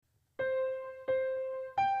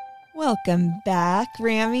Welcome back,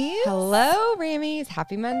 Rammies. Hello, Rammies.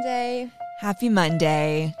 Happy Monday. Happy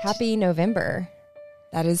Monday. Happy November.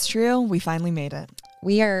 That is true. We finally made it.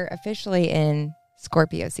 We are officially in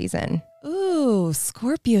Scorpio season. Ooh,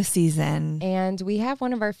 Scorpio season. And we have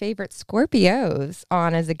one of our favorite Scorpios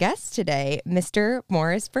on as a guest today, Mr.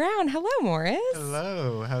 Morris Brown. Hello, Morris.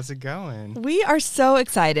 Hello. How's it going? We are so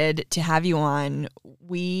excited to have you on.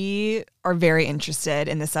 We are very interested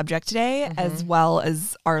in the subject today, as well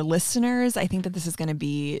as our listeners. I think that this is going to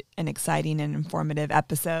be an exciting and informative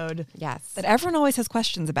episode. Yes. That everyone always has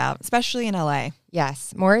questions about, especially in LA.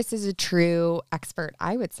 Yes. Morris is a true expert,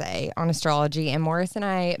 I would say, on astrology. And Morris and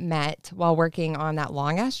I met while working on that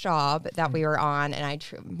long-ass job that we were on. And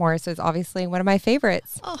Morris was obviously one of my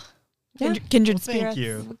favorites. Oh, yeah. Kindred Thank spirits.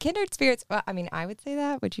 you. Kindred spirits. Well, I mean, I would say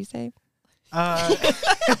that. Would you say?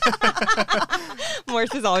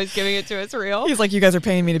 Morris is always giving it to us real. He's like, you guys are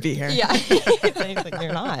paying me to be here. Yeah. He's like,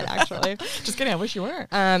 they're not, actually. Just kidding. I wish you were.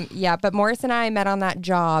 Yeah, but Morris and I met on that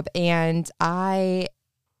job, and I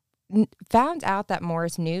found out that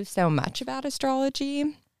Morris knew so much about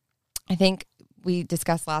astrology. I think we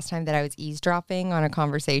discussed last time that I was eavesdropping on a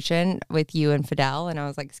conversation with you and Fidel, and I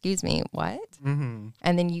was like, excuse me, what? Mm-hmm.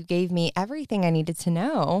 And then you gave me everything I needed to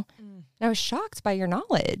know. And I was shocked by your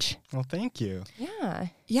knowledge. Well, thank you. Yeah.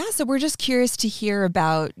 Yeah, so we're just curious to hear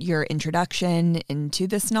about your introduction into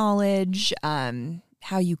this knowledge,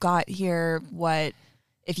 how you got here,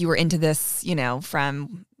 if you were into this,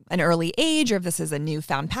 from an early age, or if this is a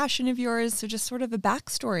newfound passion of yours. So just sort of a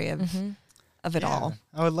backstory of it all.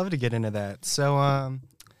 I would love to get into that. So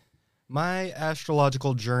my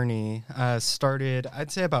astrological journey started,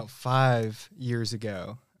 I'd say, about 5 years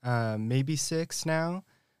ago, maybe 6 now.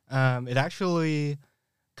 It actually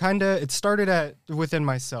it started within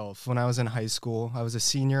myself when I was in high school. I was a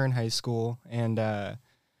senior in high school, and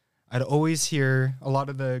I'd always hear a lot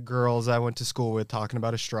of the girls I went to school with talking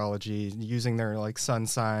about astrology, using their sun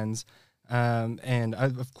signs. And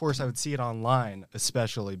of course I would see it online,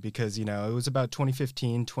 especially because, it was about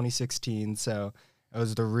 2015, 2016. So it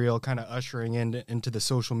was the real kind of ushering into the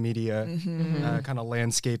social media kind of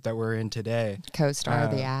landscape that we're in today. CoStar,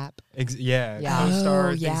 the app. Yeah.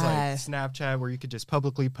 CoStar, things like Snapchat, where you could just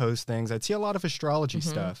publicly post things. I'd see a lot of astrology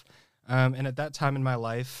stuff. And at that time in my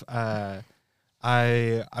life, I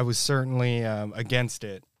was certainly against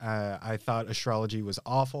it. I thought astrology was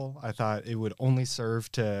awful. I thought it would only serve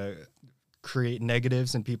to create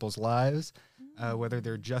negatives in people's lives, whether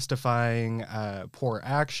they're justifying poor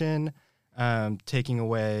action, taking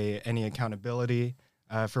away any accountability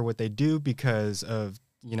for what they do because of,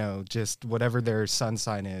 just whatever their sun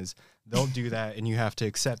sign is. They'll do that and you have to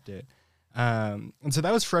accept it. And so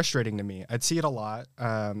that was frustrating to me. I'd see it a lot.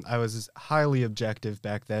 I was highly objective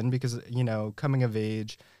back then because, coming of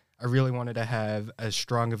age, I really wanted to have as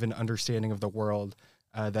strong of an understanding of the world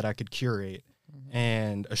that I could curate.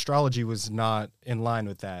 And astrology was not in line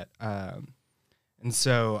with that. And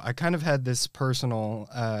so I kind of had this personal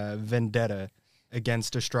vendetta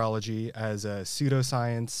against astrology as a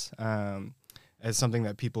pseudoscience, as something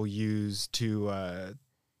that people use to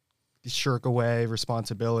shirk away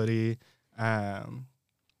responsibility. And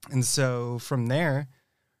so from there,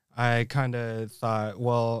 I kind of thought,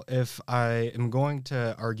 well, if I am going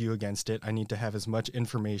to argue against it, I need to have as much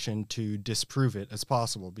information to disprove it as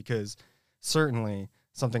possible, because certainly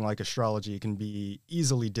something like astrology can be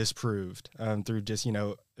easily disproved through just,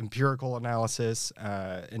 empirical analysis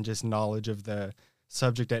and just knowledge of the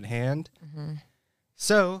subject at hand.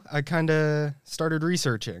 So I kind of started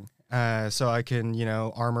researching so I can,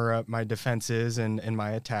 armor up my defenses and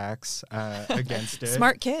my attacks against it.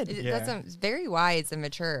 Smart kid. Yeah. That's very wise and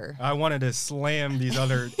mature. I wanted to slam these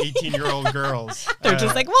other 18-year-old girurs. They're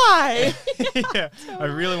just like, why? Yeah, I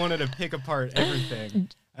really wanted to pick apart everything.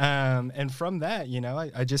 And from that,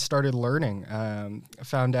 I just started learning. I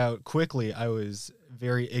found out quickly I was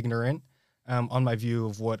very ignorant on my view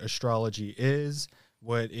of what astrology is,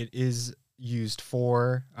 what it is used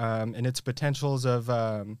for, and its potentials of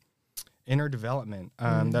inner development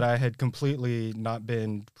that I had completely not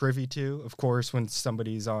been privy to. Of course, when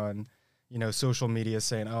somebody's on, social media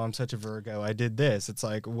saying, oh, I'm such a Virgo, I did this, it's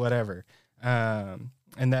like, whatever. And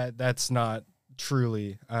that's not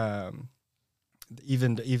truly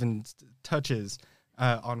even touches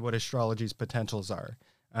on what astrology's potentials are.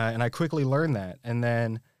 And I quickly learned that. And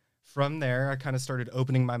then from there, I kind of started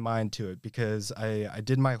opening my mind to it because I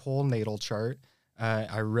did my whole natal chart.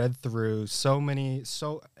 I read through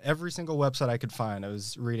every single website I could find. I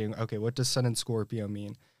was reading, okay, what does Sun in Scorpio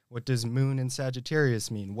mean? What does Moon in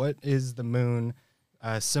Sagittarius mean? What is the Moon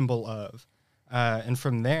symbol of? And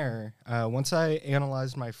from there, once I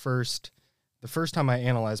analyzed my first the first time I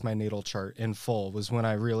analyzed my natal chart in full was when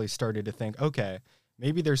I really started to think, okay,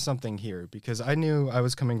 maybe there's something here, because I knew I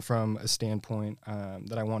was coming from a standpoint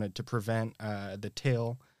that I wanted to prevent the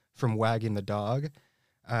tail from wagging the dog.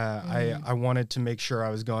 I wanted to make sure I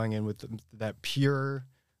was going in with that pure,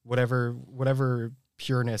 whatever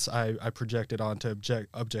pureness I projected onto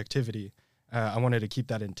objectivity. I wanted to keep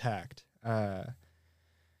that intact. And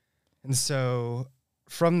so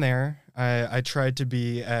from there, I tried to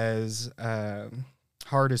be as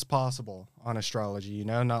hard as possible on astrology,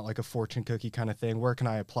 not like a fortune cookie kind of thing. Where can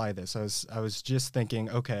I apply this? I was just thinking,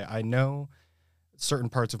 okay, I know certain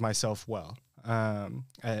parts of myself well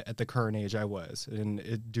at the current age I was.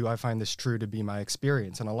 And do I find this true to be my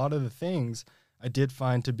experience? And a lot of the things I did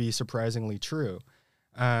find to be surprisingly true.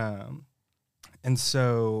 And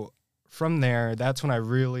so from there, that's when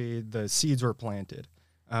the seeds were planted.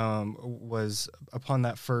 Was upon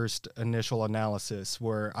that first initial analysis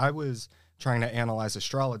where I was trying to analyze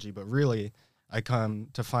astrology, but really I come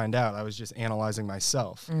to find out I was just analyzing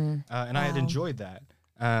myself. And I had enjoyed that.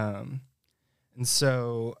 And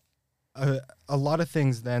so a lot of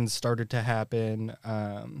things then started to happen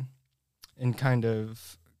in kind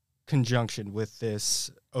of conjunction with this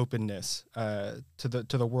openness to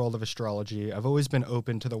the world of astrology. I've always been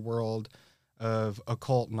open to the world of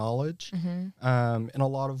occult knowledge in a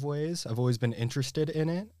lot of ways. I've always been interested in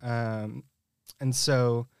it. And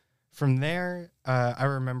so from there, I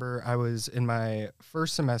remember I was in my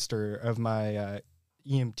first semester of my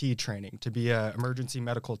EMT training to be an emergency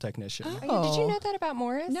medical technician. Oh. Did you know that about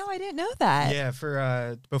Morris? No, I didn't know that.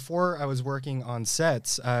 Yeah, before I was working on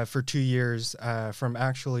sets for 2 years, from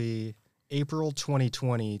actually April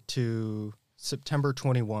 2020 to September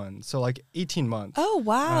 21, so like 18 months. Oh,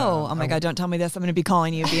 wow. Oh, my God, don't tell me this. I'm going to be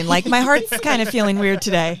calling you, being like, my heart's kind of feeling weird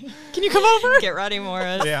today. Can you come over? Get ready,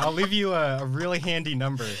 Morris. Yeah, I'll leave you a really handy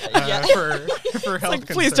number for help concerns.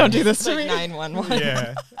 Please don't do this to me.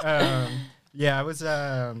 911. Yeah. I was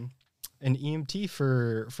an EMT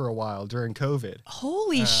for a while during COVID.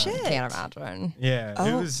 Holy shit. Can't imagine. Yeah,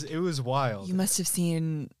 it was wild. You must have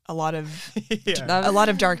seen a lot of Yeah. a lot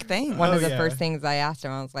of dark things. One of the first things I asked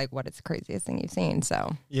him, I was like, what is the craziest thing you've seen?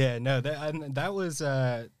 So Yeah, no, that was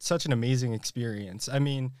such an amazing experience. I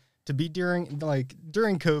mean, to be during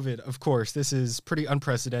COVID, of course, this is pretty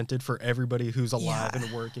unprecedented for everybody who's alive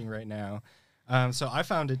and working right now. So I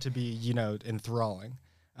found it to be, enthralling.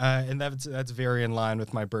 And that's very in line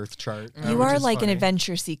with my birth chart. You are like funny. An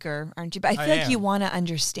adventure seeker, aren't you? But I feel like you want to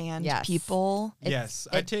understand people. Yes,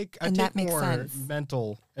 I take more sense.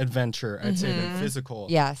 Mental adventure, I'd say, than physical.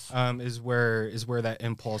 Yes, is where that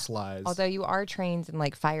impulse lies. Although you are trained in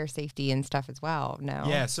like fire safety and stuff as well. No,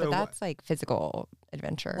 yeah, so that's like physical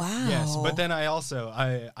adventure. Wow. Yes, but then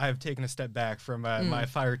I've taken a step back from my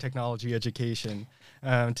fire technology education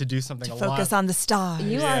to do something to focus on the stars.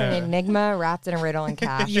 You are an enigma wrapped in a riddle and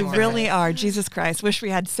cast. You really are. Jesus Christ. Wish we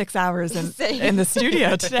had 6 hours in the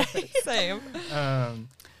studio today. Same.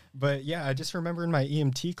 But yeah, I just remember in my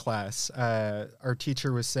EMT class, our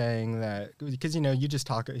teacher was saying that, because,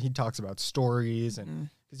 he talks about stories and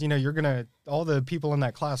because, all the people in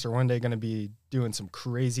that class are one day going to be doing some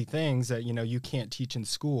crazy things that, you can't teach in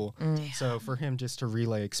school. So for him just to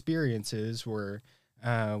relay experiences were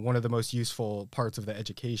one of the most useful parts of the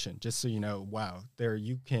education, just so wow, there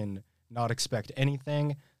you can not expect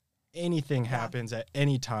anything. Anything happens at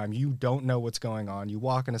any time. You don't know what's going on. You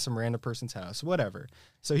walk into some random person's house, whatever.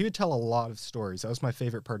 So he would tell a lot of stories. That was my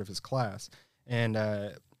favorite part of his class. And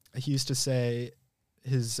he used to say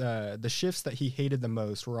the shifts that he hated the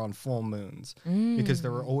most were on full moons because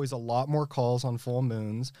there were always a lot more calls on full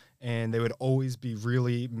moons and they would always be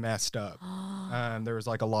really messed up. There was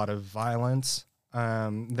like a lot of violence.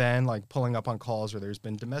 Then like pulling up on calls where there's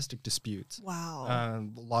been domestic disputes. Wow.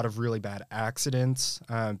 A lot of really bad accidents,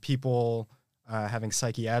 people having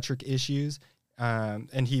psychiatric issues.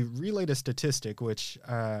 And he relayed a statistic, which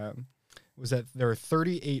was that there are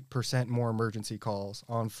 38% more emergency calls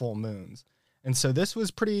on full moons. And so this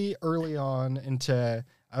was pretty early on into,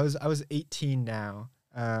 I was 18 now.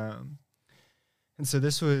 And so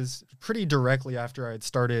this was pretty directly after I had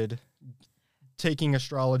started taking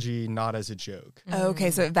astrology not as a joke. Okay,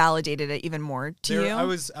 so it validated it even more to you? I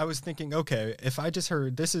was thinking, okay, if I just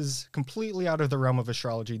heard this is completely out of the realm of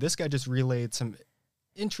astrology, this guy just relayed some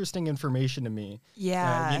interesting information to me.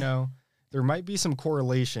 Yeah. There might be some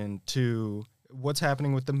correlation to what's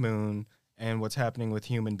happening with the moon and what's happening with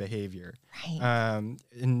human behavior. Right.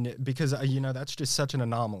 And because, that's just such an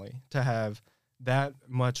anomaly to have that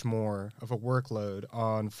much more of a workload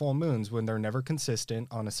on full moons when they're never consistent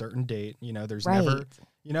on a certain date. There's never,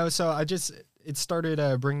 so it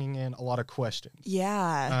started bringing in a lot of questions.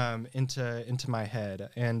 Yeah. Into my head,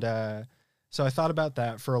 and so I thought about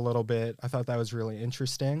that for a little bit. I thought that was really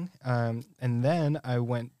interesting, and then I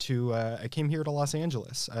came here to Los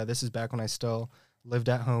Angeles. This is back when I still lived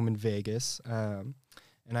at home in Vegas, and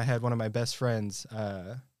I had one of my best friends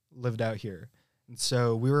lived out here, and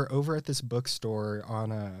so we were over at this bookstore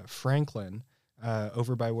on Franklin.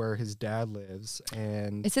 Over by where his dad lives,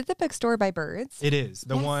 and is it the bookstore by Birds? It is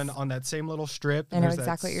the one on that same little strip. I know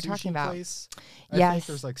exactly what you're talking about. Yes, I think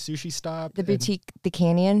there's like Sushi Stop. The boutique, the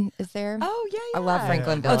Canyon is there. Oh yeah, I love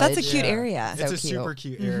Franklin Village. Oh, that's a cute area. It's a super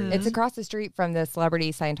cute area. It's across the street from the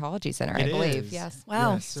Celebrity Scientology Center, I believe. Is. Yes.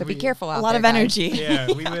 Wow. Yes, So be careful out there. A lot of guys. energy. Yeah,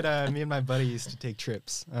 we would. Me and my buddy used to take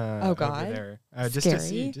trips. Oh God, over there just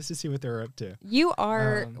to see what they were up to. You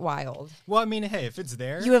are wild. Well, I mean, hey, if it's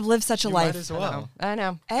there, You have lived such a you life. might as well. I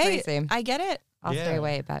know. Hey, Crazy. I get it. I'll stay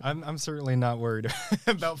away, but I'm certainly not worried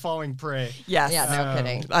about falling prey. Yes. yeah, no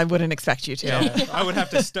kidding. I wouldn't expect you to. Yeah, I would have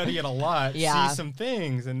to study it a lot, Yeah. see some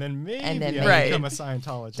things, and then maybe I Right. become a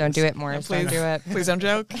Scientologist. Don't do it, Morris. Don't do it. Please don't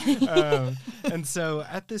joke. And so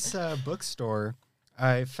at this bookstore,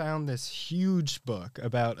 I found this huge book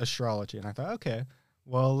about astrology, and I thought, okay,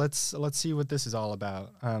 well, let's see what this is all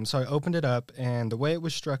about. So I opened it up, and the way it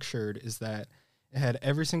was structured is that it had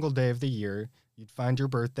every single day of the year. You'd find your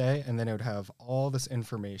birthday, and then it would have all this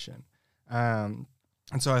information. And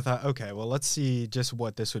so I thought, okay, well, let's see just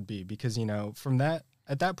what this would be, because,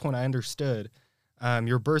 at that point, I understood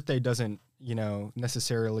your birthday doesn't,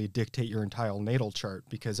 necessarily dictate your entire natal chart,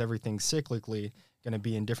 because everything's cyclically going to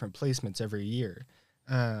be in different placements every year.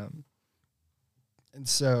 And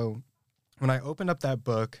so when I opened up that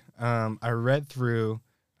book, I read through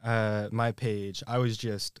my page. I was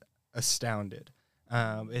just astounded.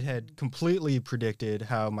 It had completely predicted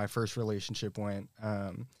how my first relationship went,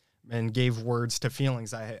 and gave words to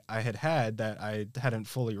feelings I had that I hadn't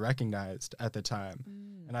fully recognized at the time.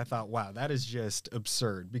 And I thought, wow, that is just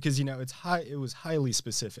absurd, because it was highly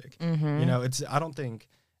specific. I don't think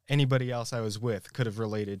anybody else I was with could have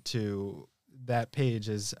related to that page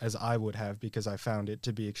as I would have, because I found it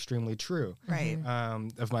to be extremely true. Right.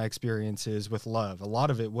 Of my experiences with love. A lot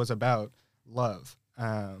of it was about love.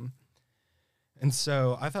 And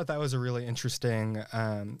so I thought that was a really interesting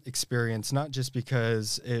experience, not just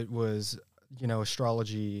because it was,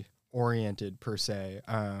 astrology oriented per se,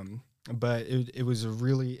 but it was a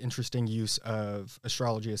really interesting use of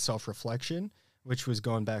astrology as self-reflection, which was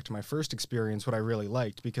going back to my first experience, what I really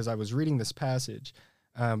liked, because I was reading this passage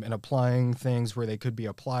and applying things where they could be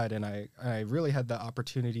applied, and I really had the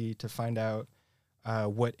opportunity to find out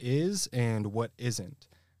what is and what isn't.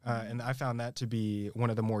 And I found that to be one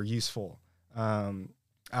of the more useful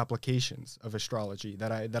applications of astrology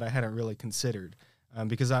that I hadn't really considered,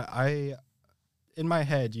 because I in my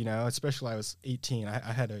head, especially I was 18,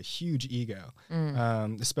 I had a huge ego,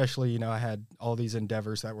 especially, I had all these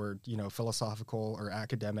endeavors that were, philosophical or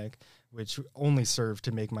academic, which only served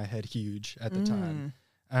to make my head huge at the time.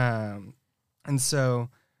 And so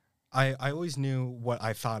I always knew what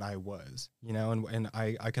I thought I was, and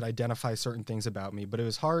I could identify certain things about me, but it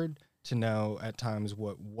was hard to know at times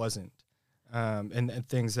what wasn't. And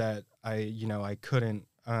things that I couldn't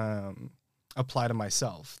apply to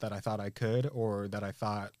myself that I thought I could, or that I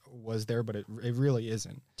thought was there, but it really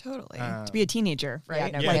isn't. Totally. To be a teenager,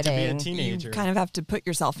 right? To be a teenager. You kind of have to put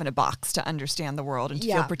yourself in a box to understand the world and to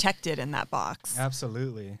feel protected in that box.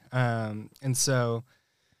 Absolutely. And so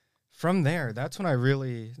from there, that's when I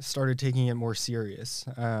really started taking it more serious,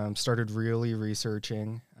 started really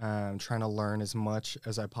researching, trying to learn as much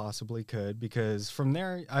as I possibly could, because from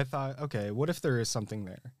there I thought, okay, what if there is something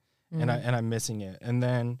there and I'm missing it? And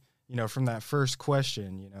then, from that first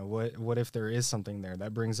question, what if there is something there?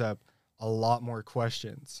 That brings up a lot more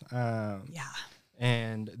questions.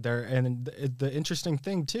 And the interesting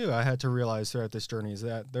thing too, I had to realize throughout this journey, is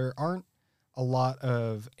that there aren't a lot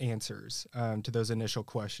of answers to those initial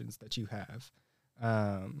questions that you have.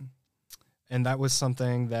 And that was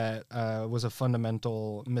something that was a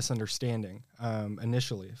fundamental misunderstanding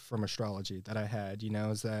initially from astrology that I had,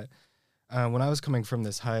 is that when I was coming from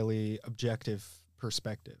this highly objective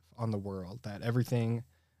perspective on the world, that everything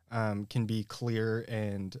can be clear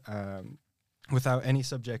and without any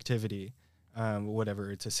subjectivity,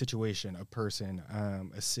 whatever, it's a situation, a person,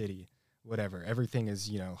 a city, whatever, everything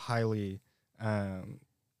is, highly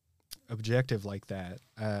objective like that.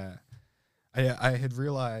 I had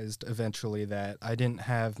realized eventually that I didn't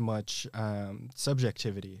have much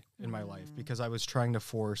subjectivity in my life, because I was trying to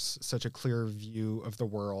force such a clear view of the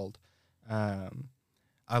world.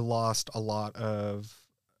 I lost a lot of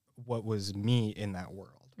what was me in that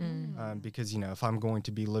world. Because, if I'm going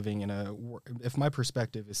to be living if my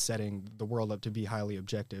perspective is setting the world up to be highly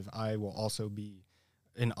objective, I will also be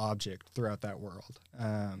an object throughout that world.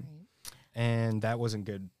 And that wasn't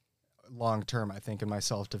good long term, I think, in my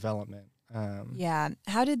self-development. Yeah.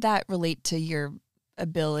 How did that relate to your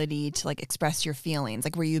ability to like express your feelings?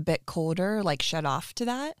 Like, were you a bit colder, like shut off to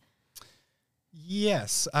that?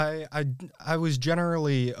 Yes, I was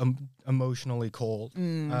generally emotionally cold.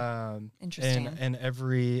 Interesting. And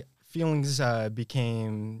every feelings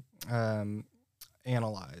became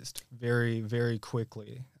analyzed very, very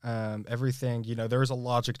quickly. Everything, there was a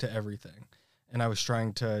logic to everything, and I was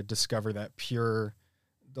trying to discover the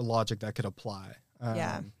logic that could apply.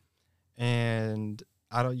 And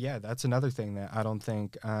that's another thing that I don't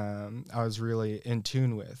think I was really in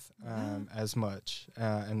tune with as much,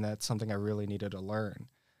 and that's something I really needed to learn.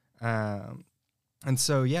 And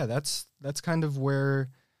so, that's kind of where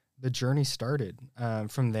the journey started.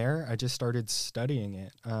 From there, I just started studying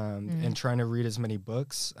it and trying to read as many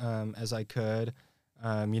books as I could.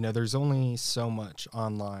 There's only so much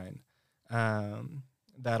online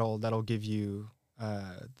that'll give you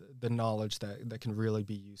the knowledge that can really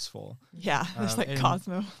be useful. Yeah, there's like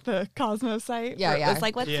the Cosmo site. Yeah. It's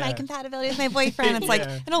like, what's my compatibility with my boyfriend? It's like,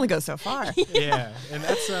 it only goes so far. Yeah, and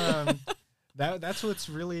that's that's what's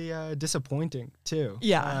really disappointing too.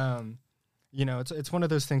 Yeah. It's one of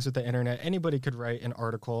those things with the internet. Anybody could write an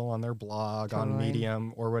article on their blog, on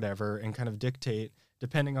Medium or whatever, and kind of dictate,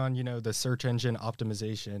 depending on, the search engine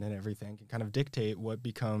optimization and everything, can kind of dictate what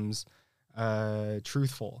becomes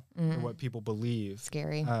truthful or what people believe.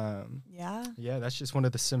 Scary. Yeah, that's just one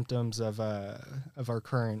of the symptoms of our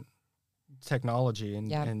current technology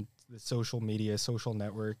and the social media, social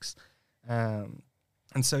networks.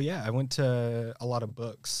 And so, I went to a lot of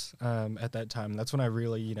books at that time. That's when I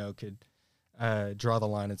really, could draw the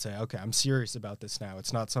line and say, okay, I'm serious about this now.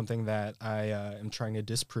 It's not something that I am trying to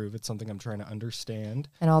disprove. It's something I'm trying to understand.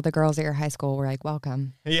 And all the girls at your high school were like,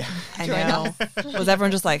 welcome. Yeah. I know. Was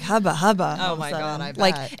everyone just like, hubba, hubba? Oh, my God, I bet.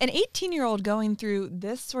 Like, an 18-year-old going through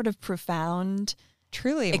this sort of profound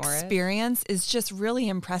truly experience is just really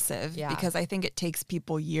impressive. Yeah. Because I think it takes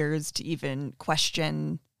people years to even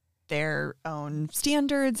question their own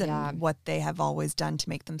standards and what they have always done to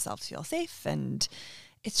make themselves feel safe. And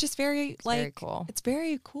it's just very cool. It's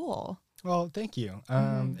very cool. Well, thank you.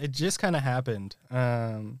 It just kind of happened.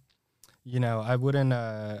 I wouldn't,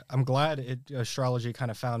 I'm glad astrology kind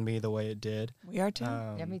of found me the way it did. We are too.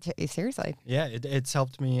 Me too. Seriously. Yeah, it's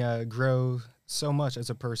helped me grow so much as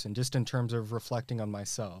a person, just in terms of reflecting on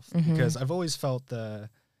myself, because I've always felt the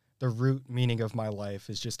root meaning of my life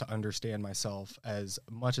is just to understand myself as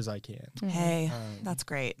much as I can. Hey, that's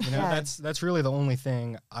great. That's really the only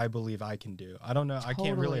thing I believe I can do. I don't know. Totally. I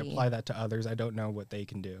can't really apply that to others. I don't know what they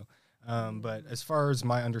can do. But as far as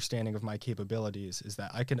my understanding of my capabilities is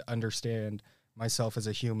that I can understand myself as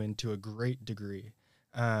a human to a great degree.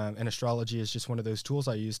 And astrology is just one of those tools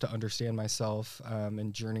I use to understand myself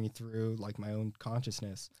and journey through like my own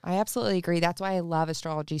consciousness. I absolutely agree. That's why I love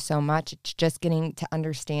astrology so much. It's just getting to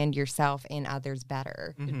understand yourself and others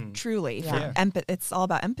better. Truly. It's all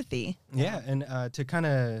about empathy. Yeah. And to kind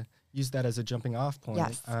of use that as a jumping off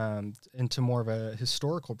point into more of a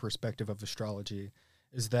historical perspective of astrology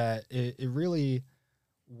is that it really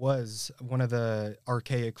was one of the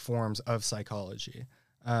archaic forms of psychology.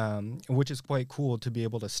 Which is quite cool to be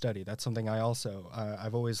able to study. That's something I also,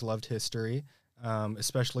 I've always loved history,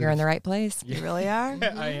 especially. You're in the right place. You really are.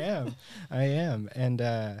 I am.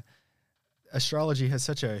 And astrology has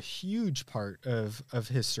such a huge part of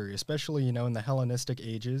history, especially, in the Hellenistic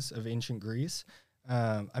ages of ancient Greece.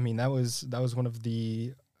 That was one of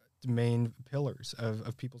the main pillars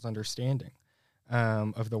of people's understanding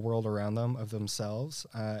of the world around them, of themselves.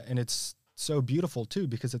 And it's so beautiful too,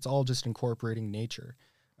 because it's all just incorporating nature.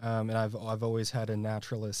 And I've always had a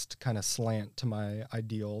naturalist kind of slant to my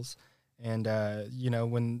ideals. And,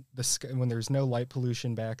 when there's no light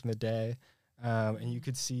pollution back in the day, and you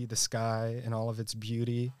could see the sky and all of its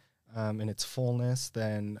beauty and its fullness,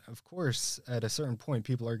 then of course, at a certain point,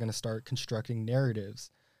 people are going to start constructing narratives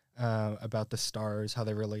about the stars, how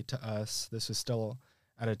they relate to us. This is still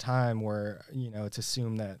at a time where, it's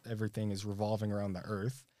assumed that everything is revolving around the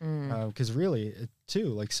earth. Because really,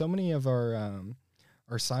 so many of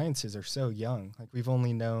our sciences are so young. Like we've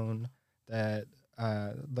only known that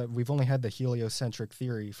we've only had the heliocentric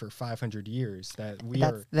theory for 500 years.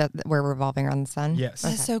 We're revolving around the sun. Yes,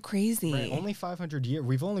 that's so crazy. Right, only 500 years.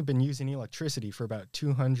 We've only been using electricity for about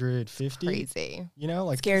 250. Crazy.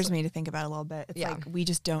 Scares me to think about a little bit. It's like we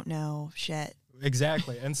just don't know shit.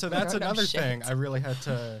 Exactly, and so that's another thing I really had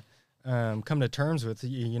to come to terms with,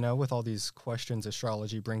 with all these questions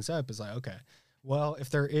astrology brings up is like, okay, well, if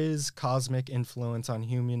there is cosmic influence on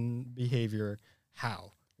human behavior,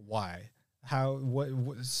 how, why, how, what,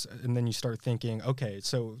 and then you start thinking, okay,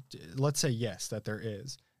 so let's say yes, that there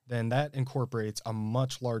is, then that incorporates a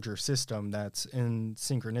much larger system that's in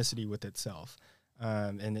synchronicity with itself.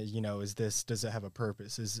 And does it have a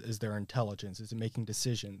purpose? Is there intelligence? Is it making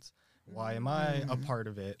decisions? Why am I a part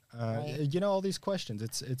of it? Right. All these questions.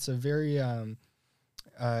 It's a very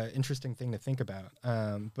interesting thing to think about.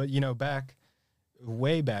 But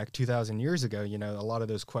way back 2,000 years ago, a lot of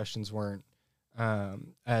those questions weren't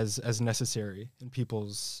as necessary in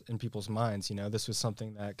people's minds. This was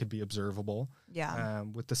something that could be observable. Yeah.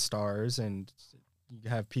 With the stars, and you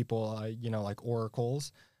have people, like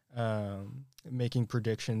oracles, making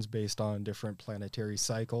predictions based on different planetary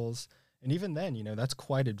cycles. And even then, that's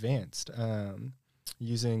quite advanced,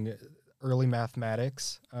 using early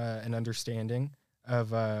mathematics and understanding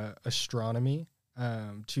of astronomy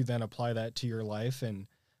to then apply that to your life and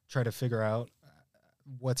try to figure out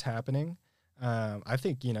what's happening. I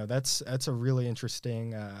think, that's a really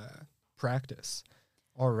interesting practice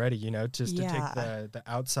already, just to take the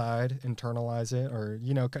outside, internalize it, or,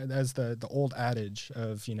 as the old adage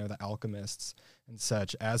of, the alchemists and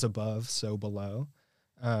such, as above, so below.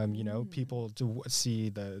 People see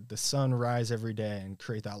the sun rise every day and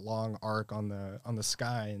create that long arc on the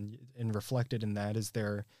sky, and reflected in that is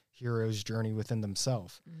their hero's journey within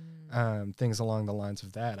themselves. Things along the lines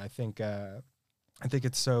of that. I think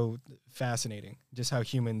it's so fascinating just how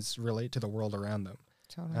humans relate to the world around them.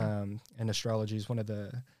 Totally. And astrology is one of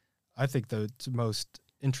the most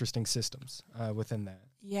interesting systems within that.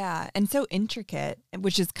 Yeah, and so intricate,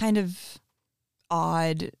 which is kind of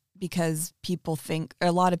odd because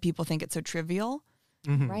a lot of people think it's so trivial.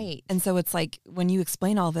 Mm-hmm. Right. And so it's like, when you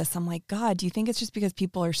explain all this, I'm like, God, do you think it's just because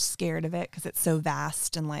people are scared of it because it's so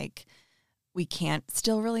vast and like we can't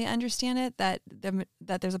still really understand it, that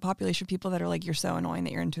there's a population of people that are like, you're so annoying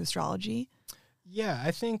that you're into astrology? Yeah,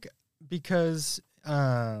 I think because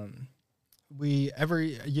that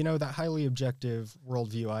highly objective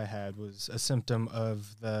worldview I had was a symptom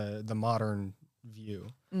of the modern view.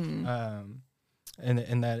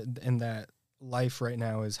 And that life right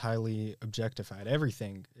now is highly objectified.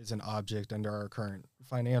 Everything is an object under our current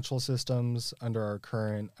financial systems, under our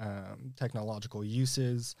current technological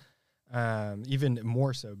uses, even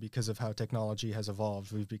more so because of how technology has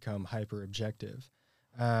evolved. We've become hyper objective.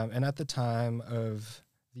 And at the time of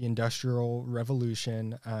the Industrial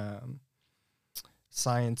Revolution,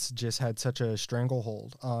 science just had such a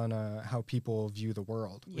stranglehold on how people view the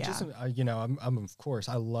world. Which isn't, I'm of course,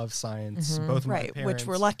 I love science. Both of my parents, which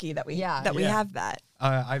we're lucky that we have that.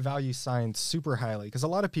 I value science super highly because a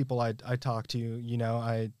lot of people I talk to,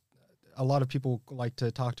 a lot of people like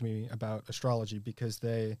to talk to me about astrology because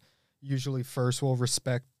they usually first will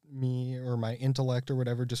respect me or my intellect or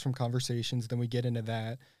whatever just from conversations. Then we get into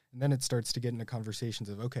that, and then it starts to get into conversations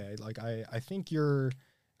of, okay, like I think you're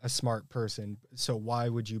a smart person, so why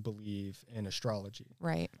would you believe in astrology?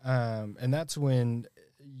 Right. And that's when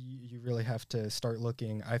you really have to start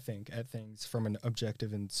looking, I think, at things from an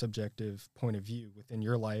objective and subjective point of view within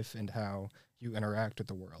your life and how you interact with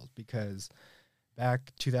the world. Because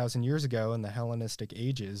back 2,000 years ago in the Hellenistic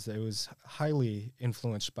ages, it was highly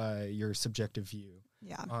influenced by your subjective view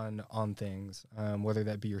on things, whether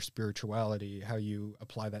that be your spirituality, how you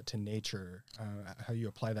apply that to nature, how you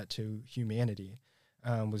apply that to humanity.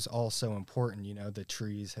 Was also important. The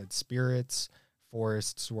trees had spirits,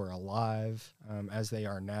 forests were alive as they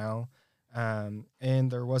are now, and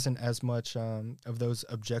there wasn't as much of those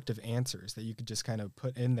objective answers that you could just kind of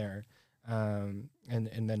put in there and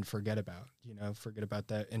then forget about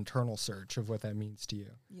that internal search of what that means to you.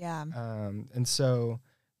 Yeah. And so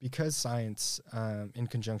because science, in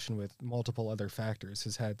conjunction with multiple other factors,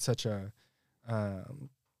 has had such a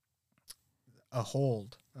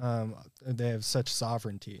hold, they have such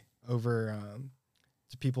sovereignty over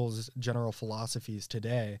people's general philosophies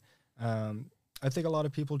today. I think a lot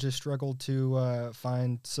of people just struggle to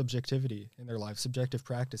find subjectivity in their life, subjective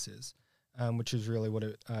practices, which is really what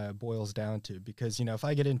it boils down to. Because, if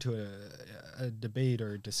I get into a debate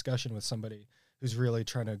or a discussion with somebody who's really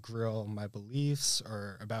trying to grill my beliefs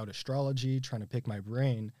or about astrology, trying to pick my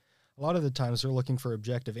brain, a lot of the times they're looking for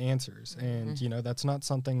objective answers. And, that's not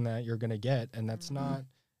something that you're going to get, and that's not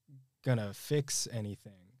going to fix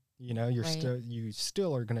anything. You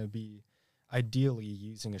still are going to be ideally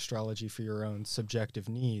using astrology for your own subjective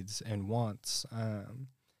needs and wants.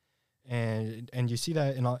 And you see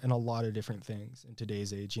that in a lot of different things in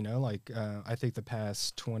today's age, you know, like I think the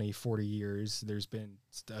past 20, 40 years, there's been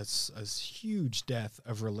a huge death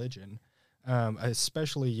of religion,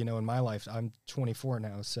 especially, you know, in my life. I'm 24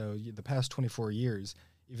 now, so the past 24 years,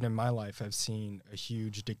 even in my life, I've seen a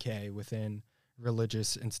huge decay within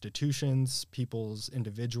religious institutions, people's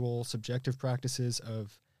individual subjective practices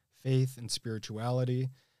of faith and spirituality.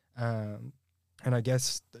 And I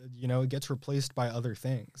guess, you know, it gets replaced by other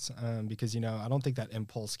things because, you know, I don't think that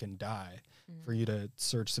impulse can die for you to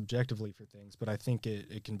search subjectively for things, but I think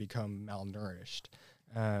it can become malnourished.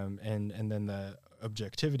 And then the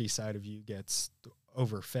objectivity side of you gets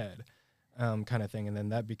overfed kind of thing. And then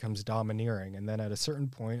that becomes domineering. And then at a certain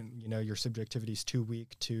point, you know, your subjectivity is too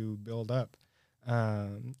weak to build up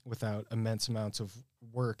without immense amounts of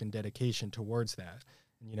work and dedication towards that.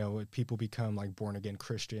 And, you know, people become like born again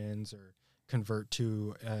Christians or convert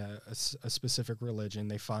to a specific religion.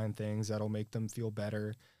 They find things that'll make them feel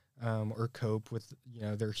better or cope with, you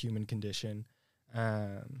know, their human condition.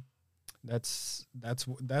 That's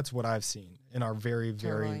what I've seen in our very,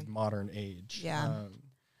 very modern age. Yeah.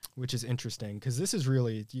 Which is interesting because this is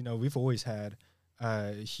really, you know, we've always had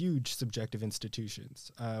huge subjective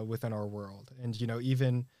institutions within our world. And, you know,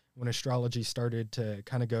 even when astrology started to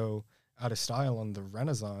kind of go out of style in the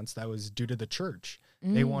Renaissance, that was due to the church.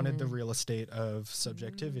 They wanted the real estate of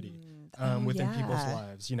subjectivity within people's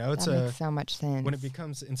lives. You know, it's that makes so much sense. When it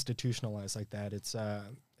becomes institutionalized like that, it's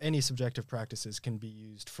any subjective practices can be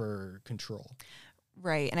used for control.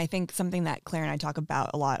 Right. And I think something that Claire and I talk about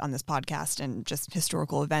a lot on this podcast and just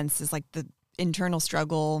historical events is like the internal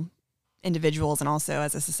struggle individuals and also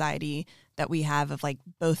as a society that we have of like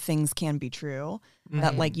both things can be true,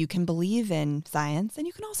 that like you can believe in science and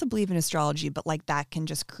you can also believe in astrology, but like that can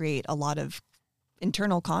just create a lot of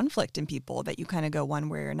internal conflict in people that you kind of go one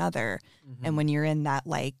way or another. And when you're in that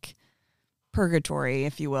like purgatory,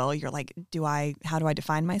 if you will, you're like, how do I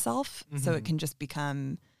define myself? So it can just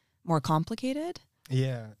become more complicated.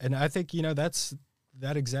 Yeah. And I think, you know, that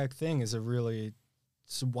exact thing is a really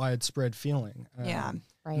widespread feeling. Right.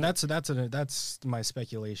 And that's my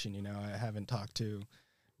speculation. You know, I haven't talked to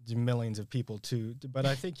millions of people but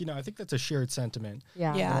I think, you know, I think that's a shared sentiment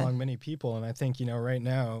among many people. And I think, you know, right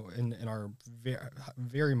now in our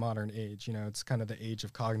very modern age, you know, it's kind of the age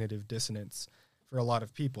of cognitive dissonance for a lot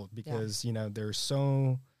of people because, you know, there's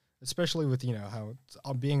especially with, you know,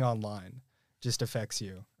 how being online just affects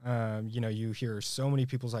you. You know, you hear so many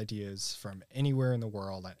people's ideas from anywhere in the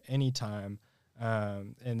world at any time.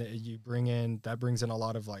 And that brings in a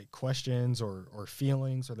lot of like questions or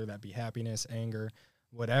feelings, whether that be happiness, anger,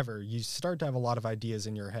 whatever. You start to have a lot of ideas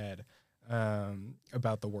in your head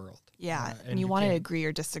about the world. Yeah. And you want to agree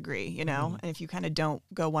or disagree, you know, and if you kind of don't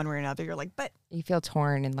go one way or another, you're like, but you feel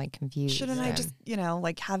torn and like confused. Shouldn't I just, you know,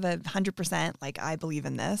 like have 100%, like I believe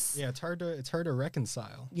in this. Yeah. It's hard to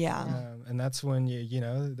reconcile. Yeah. And that's when you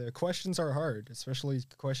know, the questions are hard, especially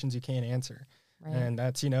questions you can't answer. Right. And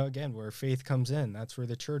that's, you know, again, where faith comes in. That's where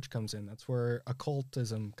the church comes in. That's where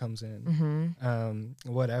occultism comes in.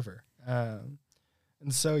 Whatever. And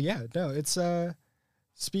so, yeah, no, it's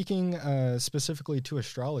speaking specifically to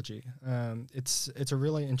astrology. It's a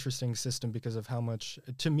really interesting system because of how much,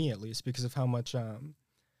 to me at least, because of how much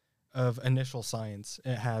of initial science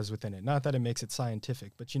it has within it. Not that it makes it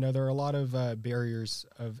scientific, but, you know, there are a lot of barriers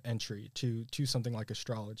of entry to something like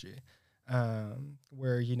astrology.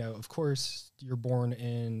 Where, you know, of course, you're born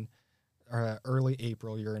in early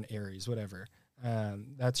April, you're in Aries, whatever.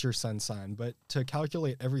 That's your sun sign. But to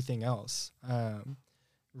calculate everything else,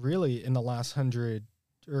 really in the last 100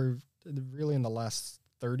 or really in the last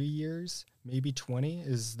 30 years, maybe 20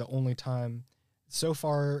 is the only time so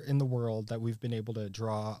far in the world that we've been able to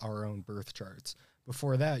draw our own birth charts.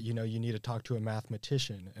 Before that, you know, you need to talk to a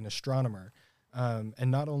mathematician, an astronomer.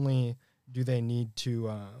 And not only do they need to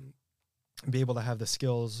be able to have the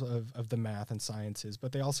skills of the math and sciences,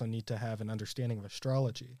 but they also need to have an understanding of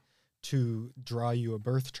astrology to draw you a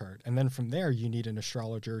birth chart. And then from there, you need an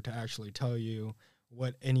astrologer to actually tell you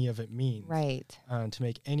what any of it means. Right. To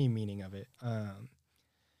make any meaning of it.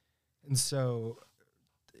 And so,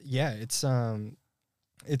 yeah,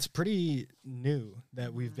 it's pretty new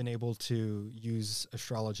that we've been able to use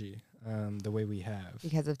astrology the way we have.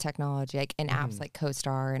 Because of technology, like in apps like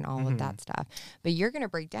CoStar and all of that stuff. But you're going to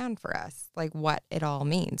break down for us, like what it all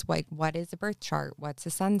means. Like what is a birth chart? What's a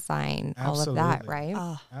sun sign? Absolutely. All of that,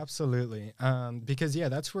 right? Absolutely. Because, yeah,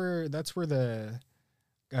 that's where the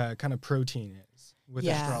kind of protein is with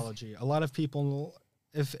astrology. A lot of people,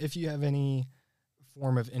 if you have any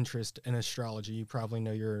form of interest in astrology, you probably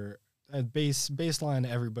know your baseline,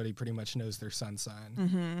 everybody pretty much knows their sun sign.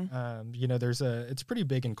 Mm-hmm. You know, it's pretty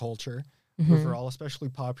big in culture Mm-hmm. overall, especially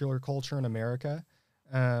popular culture in America,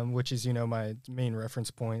 which is, you know, my main reference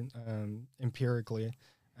point empirically.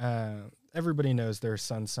 Everybody knows their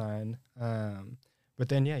sun sign. But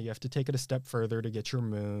then, yeah, you have to take it a step further to get your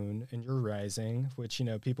moon and your rising, which, you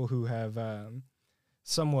know, people who have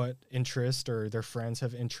somewhat interest or their friends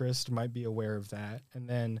have interest might be aware of that. And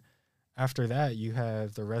then after that, you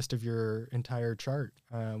have the rest of your entire chart,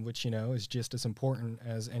 which, you know, is just as important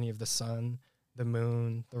as any of the sun, the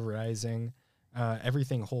moon, the rising.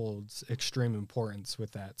 Everything holds extreme importance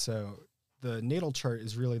with that. So the natal chart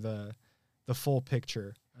is really the full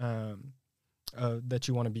picture that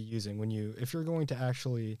you want to be using if you're going to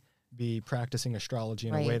actually be practicing astrology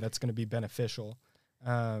in a way that's going to be beneficial,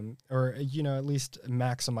 or, you know, at least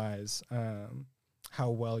maximize how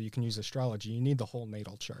well you can use astrology. You need the whole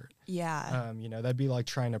natal chart. Yeah. You know, that'd be like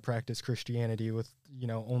trying to practice Christianity with, you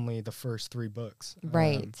know, only the first 3 books.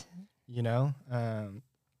 Right. You know? And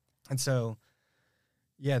so,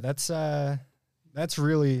 yeah, that's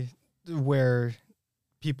really where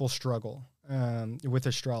people struggle with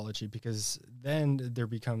astrology, because then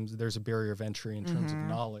there's a barrier of entry in terms of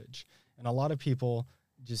knowledge. And a lot of people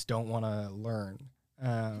just don't want to learn.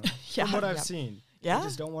 From what I've seen. Yeah. They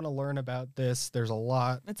just don't want to learn about this. There's a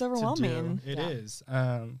lot. It's overwhelming. To do. It is.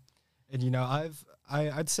 And, you know,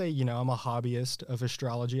 I'd say, you know, I'm a hobbyist of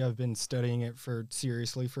astrology. I've been studying it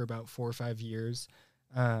seriously for about 4 or 5 years.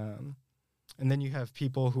 And then you have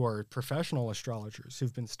people who are professional astrologers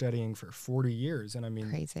who've been studying for 40 years. And I mean,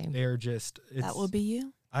 crazy. They're just... That will be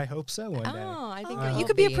you. I hope so one day. Oh, I think you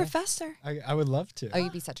could be a professor. I would love to. Oh,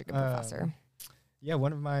 you'd be such a good professor. Yeah,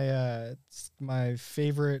 one of my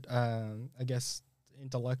favorite, I guess,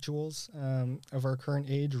 intellectuals of our current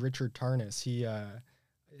age, Richard Tarnas.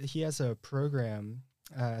 He has a program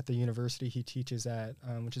at the university he teaches at,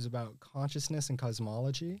 which is about consciousness and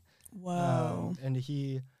cosmology. Whoa! And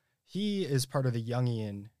he is part of the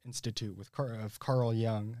Jungian Institute of Carl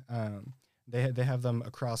Jung. They have them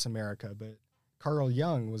across America, but Carl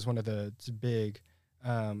Jung was one of the big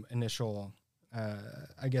initial,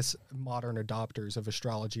 I guess, modern adopters of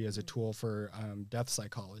astrology as a tool for death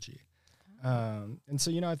psychology. And so,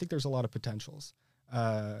 you know, I think there's a lot of potentials.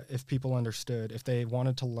 If people understood, if they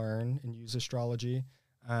wanted to learn and use astrology,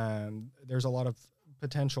 there's a lot of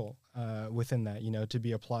potential within that, you know, to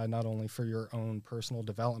be applied not only for your own personal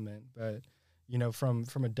development, but, you know, from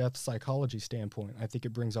a death psychology standpoint. I think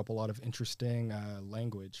it brings up a lot of interesting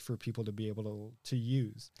language for people to be able to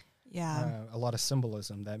use. Yeah. A lot of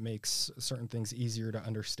symbolism that makes certain things easier to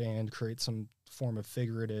understand, create some form of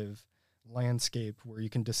figurative landscape where you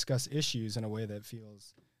can discuss issues in a way that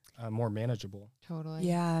feels more manageable. Totally.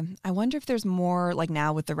 Yeah. I wonder if there's more, like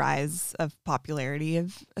now with the rise of popularity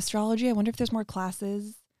of astrology, I wonder if there's more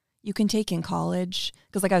classes you can take in college.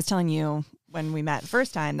 Because like I was telling you when we met the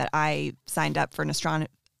first time that I signed up for an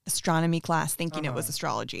astronomy class thinking it was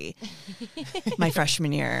astrology my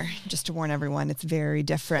freshman year. Just to warn everyone, it's very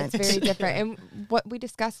different. It's very different. And what we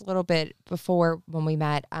discussed a little bit before when we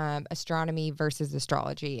met, astronomy versus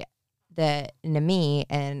astrology. The NME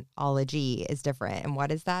and ology is different. And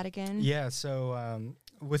what is that again? Yeah, so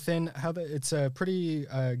within it's a pretty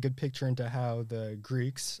good picture into how the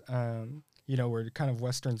Greeks, you know, where kind of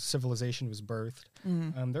Western civilization was birthed,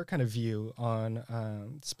 their kind of view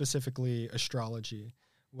on specifically astrology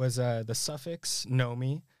was the suffix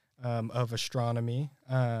nomi of astronomy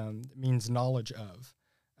means knowledge of.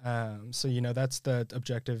 So, you know, that's the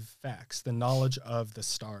objective facts, the knowledge of the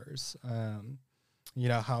stars. You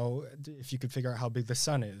know, if you could figure out how big the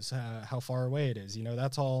sun is, how far away it is, you know,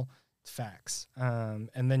 that's all facts.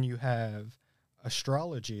 And then you have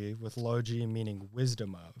astrology with logi meaning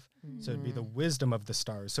wisdom of. So it'd be the wisdom of the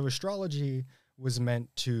stars. So astrology was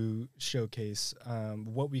meant to showcase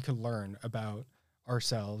what we could learn about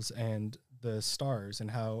ourselves and the stars and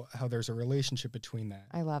how there's a relationship between that.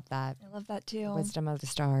 I love that. I love that too. Wisdom of the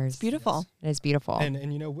stars. It's beautiful. Yes. It is beautiful.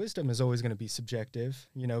 And you know, wisdom is always going to be subjective.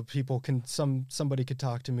 You know, somebody could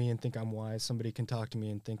talk to me and think I'm wise. Somebody can talk to me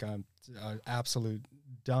and think I'm absolute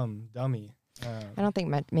dummy. I don't think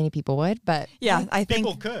many people would, but yeah, I think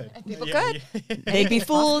people could. People could. They'd be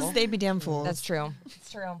fools. They'd be damn fools. That's true. It's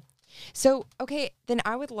true. So, okay, then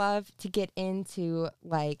I would love to get into,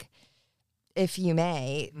 like, if you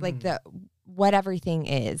may, like what everything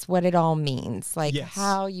is, what it all means, like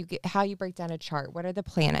how you break down a chart. What are the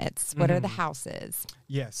planets? What are the houses?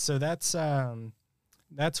 Yes, so that's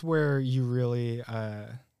where you really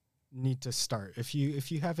need to start. If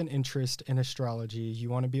you have an interest in astrology, you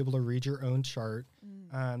want to be able to read your own chart.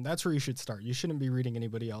 That's where you should start. You shouldn't be reading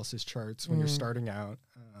anybody else's charts when you're starting out.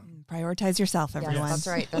 Prioritize yourself, everyone. Yes,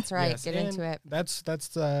 that's right. Yes, Get into it. That's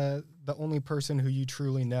the only person who you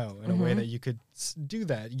truly know in a way that you could do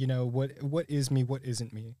that. You know, what is me, what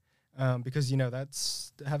isn't me. Because, you know,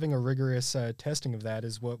 that's having a rigorous testing of that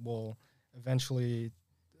is what will eventually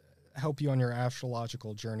help you on your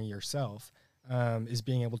astrological journey yourself, is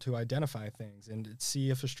being able to identify things and see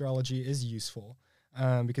if astrology is useful.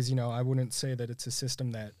 Because, you know, I wouldn't say that it's a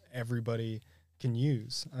system that everybody can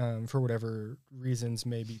use for whatever reasons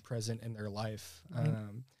may be present in their life.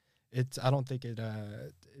 I don't think it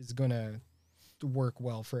is going to work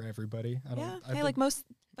well for everybody. Like most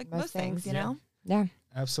things, you know? Yeah.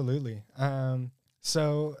 Absolutely.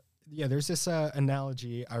 So yeah, there's this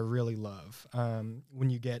analogy I really love when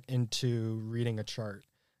you get into reading a chart,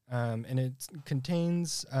 and it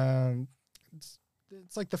contains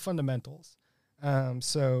it's like the fundamentals.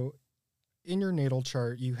 So in your natal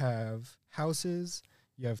chart, you have houses,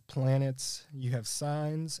 you have planets, you have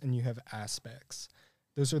signs, and you have aspects.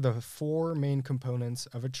 Those are the 4 main components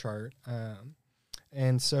of a chart.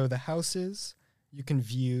 And so the houses you can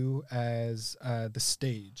view as the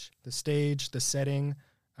stage, the setting,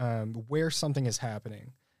 where something is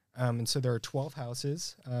happening. And so there are 12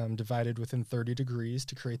 houses divided within 30 degrees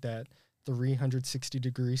to create that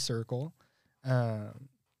 360-degree circle.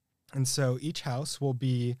 And so each house will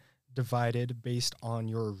be divided based on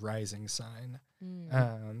your rising sign.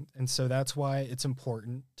 And so that's why it's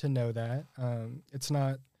important to know that. It's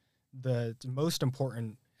not the most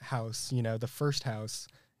important house, you know, the first house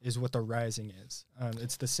is what the rising is.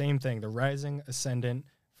 It's the same thing. The rising, ascendant,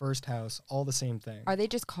 first house, all the same thing. Are they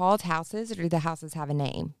just called houses, or do the houses have a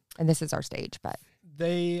name? And this is our stage, but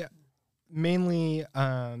they mainly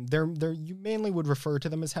you mainly would refer to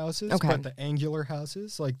them as houses, but the angular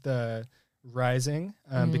houses, like the rising,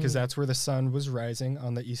 because that's where the sun was rising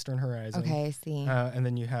on the eastern horizon. Okay, I see. And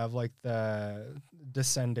then you have like the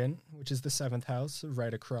descendant, which is the 7th house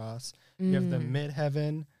right across. You have the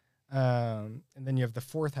midheaven. And then you have the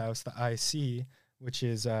 4th house, the IC, which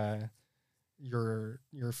is your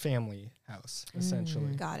family house,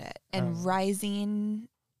 essentially. Got it. And rising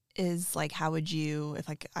is like, how would you, if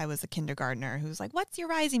like I was a kindergartner who's like, what's your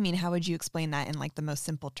rising mean? How would you explain that in like the most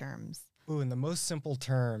simple terms? Ooh, in the most simple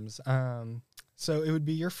terms. So it would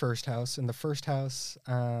be your first house. In the first house,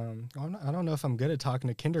 I don't know if I'm good at talking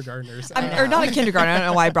to kindergartners. Or not a kindergartner. I don't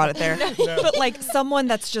know why I brought it there. No. But like someone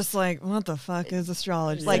that's just like, what the fuck is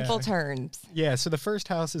astrology? Like full terms. Yeah, so the first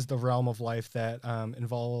house is the realm of life that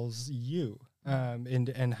involves you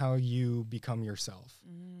and how you become yourself.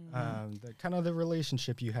 The kind of the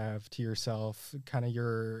relationship you have to yourself, kind of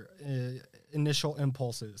your initial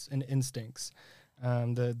impulses and instincts.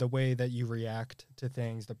 The way that you react to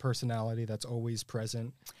things, the personality that's always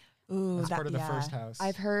present. Ooh, that's part of the first house.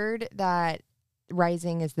 I've heard that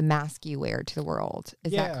rising is the mask you wear to the world.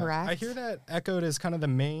 Is that correct? I hear that echoed as kind of the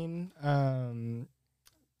main,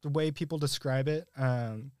 the way people describe it.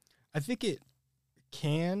 I think it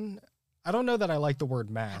can. I don't know that I like the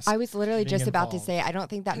word mask. I was literally just about to say, I don't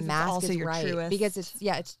think that mask is right. Truest. Because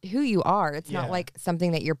it's who you are. It's not like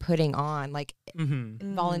something that you're putting on, like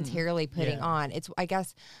voluntarily putting on. It's, I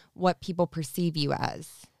guess, what people perceive you as.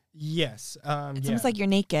 Yes. It's almost like you're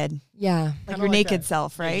naked. Yeah. Like your naked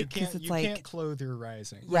self, right? Because you can't clothe your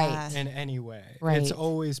rising in any way. Right. It's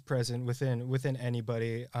always present within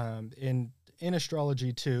anybody. In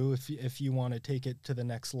astrology too, if you want to take it to the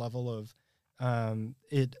next level of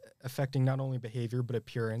it affecting not only behavior but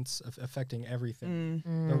appearance, affecting everything.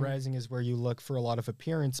 The rising is where you look for a lot of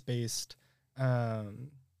appearance-based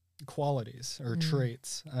qualities or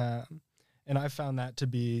traits, and I found that to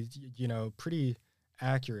be, you know, pretty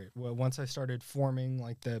accurate. Well, once I started forming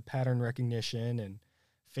like the pattern recognition and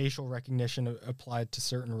facial recognition applied to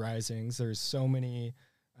certain risings, there's so many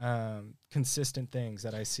consistent things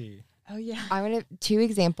that I see. Oh, yeah. I want 2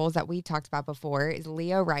 examples that we talked about before is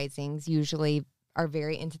Leo risings usually are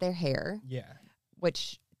very into their hair. Yeah.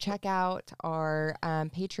 Which check out our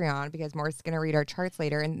Patreon because Morris going to read our charts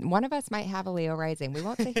later. And one of us might have a Leo rising. We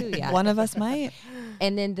won't say who yet. One of us might.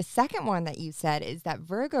 And then the second one that you said is that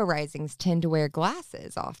Virgo risings tend to wear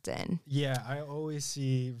glasses often. Yeah, I always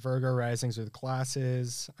see Virgo risings with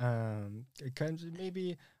glasses.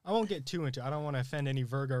 Maybe I won't get too into it. I don't want to offend any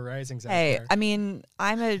Virgo risings out there. Hey, I mean,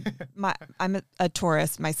 I'm a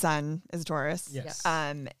Taurus. My son is a Taurus. Yes.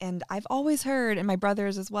 And I've always heard, and my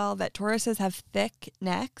brothers as well, that Tauruses have thick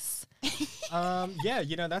necks. Yeah,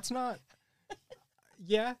 you know, that's not.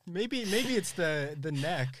 Yeah, maybe it's the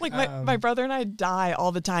neck. Like my brother and I die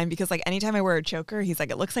all the time because like anytime I wear a choker, he's like,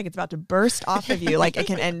 it looks like it's about to burst off of you. Like it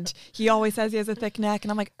can end. He always says he has a thick neck, and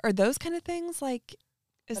I'm like, are those kind of things like?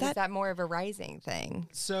 Is that more of a rising thing?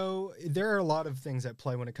 So there are a lot of things at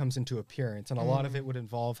play when it comes into appearance, and a lot of it would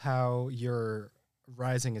involve how your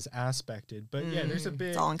rising is aspected. But yeah, there's a big,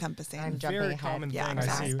 it's all encompassing. I'm very jumping common ahead. thing Yeah,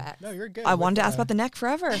 I see. aspects. No, you're good. I wanted to ask about the neck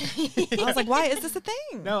forever. I was like, why is this a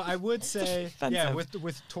thing? No, I would say, yeah, with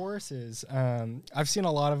Tauruses, I've seen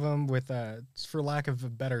a lot of them with, for lack of a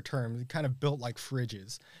better term, kind of built like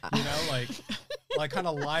fridges, you know, like kind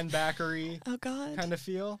of linebackery kind of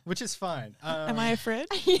feel, which is fine. Am I a fridge?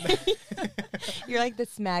 You're like the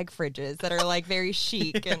smag fridges that are like very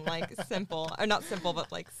chic and like simple, or not simple, but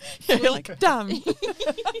like You're like dumb.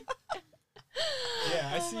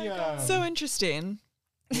 Yeah, I see. So interesting.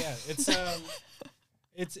 Yeah,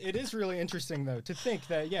 it is really interesting though to think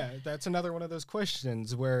that that's another one of those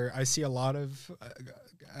questions where I see a lot of,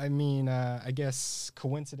 I guess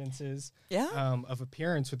coincidences of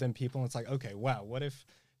appearance within people. And it's like, okay, wow, what if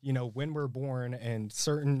when we're born and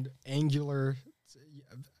certain angular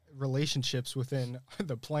relationships within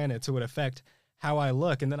the planets would affect how I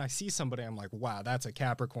look, and then I see somebody, I'm like, wow, that's a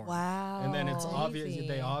Capricorn. Wow. And then it's obvious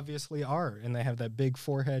they obviously are, and they have that big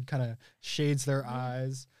forehead, kind of shades their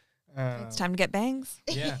eyes. It's time to get bangs.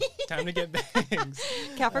 Yeah, time to get bangs.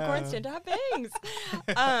 Capricorns tend to have bangs.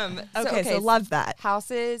 So love that.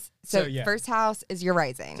 Houses. So first house is your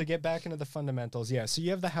rising. To get back into the fundamentals, so you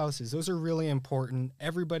have the houses. Those are really important.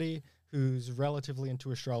 Everybody who's relatively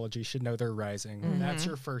into astrology should know their rising. Mm-hmm. That's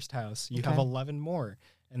your first house. You have 11 more,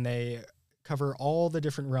 and they cover all the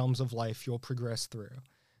different realms of life you'll progress through.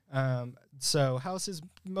 So houses,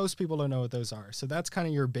 most people don't know what those are. So that's kind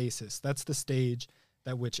of your basis. That's the stage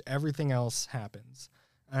at which everything else happens.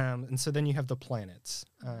 And so then you have the planets.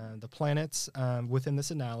 The planets within this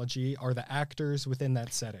analogy are the actors within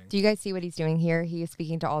that setting. Do you guys see what he's doing here? He is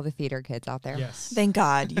speaking to all the theater kids out there. Yes. Thank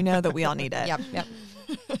God. You know that we all need it. Yep.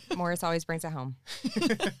 Morris always brings it home.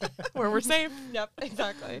 Where we're safe. Yep,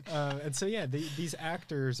 exactly. And so, these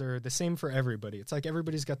actors are the same for everybody. It's like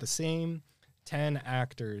everybody's got the same 10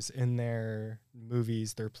 actors in their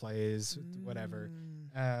movies, their plays, whatever.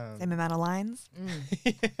 Same amount of lines?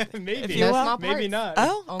 Maybe. Maybe not.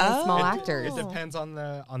 Only small actors. It depends on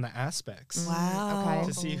the aspects. Wow. Okay.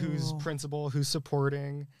 To see who's principal, who's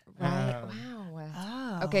supporting. Right.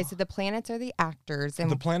 Wow. Okay, so the planets are the actors.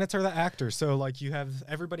 And the planets are the actors. So like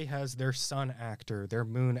everybody has their sun actor, their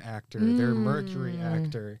moon actor, their Mercury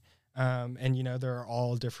actor. And there are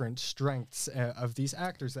all different strengths of these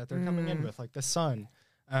actors that they're coming in with, like the sun.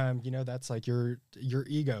 That's like your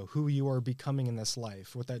ego, who you are becoming in this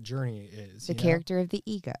life, what that journey is. The character of the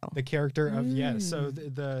ego. The character of, so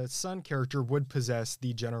the sun character would possess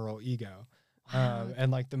the general ego.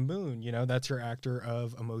 And like the moon, that's your actor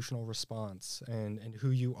of emotional response and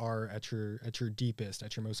who you are at your deepest,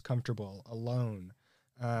 at your most comfortable, alone.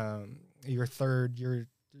 Your third, your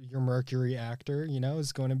Mercury actor,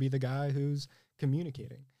 is going to be the guy who's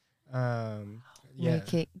communicating.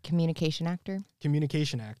 Communication actor?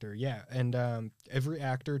 Communication actor, yeah. And every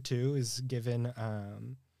actor, too, is given,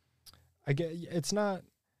 it's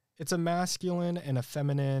a masculine and a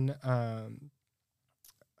feminine,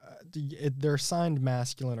 they're assigned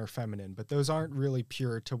masculine or feminine, but those aren't really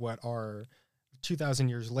pure to what are 2,000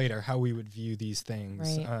 years later, how we would view these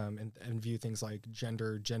things, right. and view things like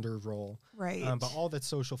gender role. Right. But all that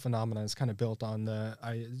social phenomena is kind of built on the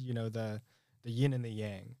yin and the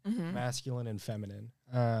yang, masculine and feminine.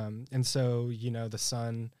 And so, the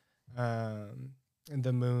sun, and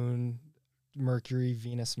the moon, Mercury,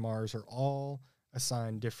 Venus, Mars are all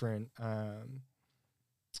assigned different,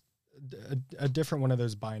 a different one of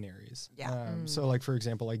those binaries. Yeah. So like, for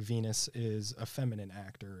example, like Venus is a feminine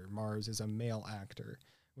actor, Mars is a male actor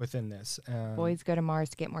within this. Boys go to Mars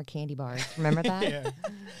to get more candy bars. Remember that? Yeah.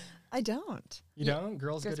 I don't. You don't?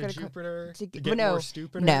 Girls go to Jupiter to get no, more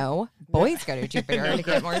stupider? No. Boys go to Jupiter to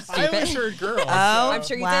get more stupid. I always heard girls. I'm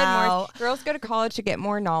sure you did. Wow. Girls go to college to get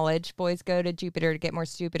more knowledge. Boys go to Jupiter to get more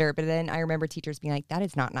stupider. But then I remember teachers being like, that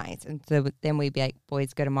is not nice. And so then we'd be like,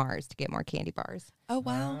 boys go to Mars to get more candy bars. Oh,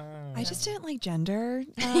 wow. I just didn't like gender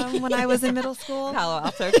when I was in middle school. Palo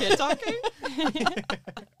Alto kid talking.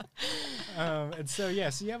 And so,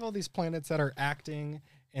 so you have all these planets that are acting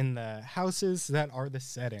in the houses that are the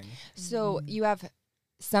setting. So you have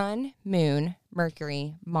Sun, Moon,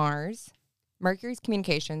 Mercury, Mars. Mercury's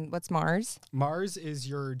communication. What's Mars? Mars is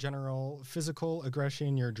your general physical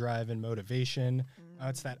aggression, your drive and motivation.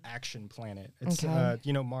 It's that action planet. It's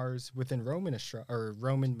Mars within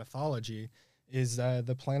Roman mythology is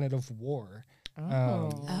the planet of war.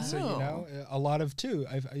 So a lot of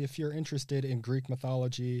if you're interested in Greek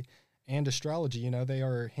mythology and astrology, they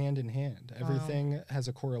are hand in hand. Everything has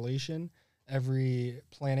a correlation. Every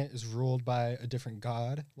planet is ruled by a different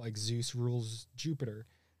god, like Zeus rules Jupiter.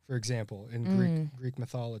 for example, in Greek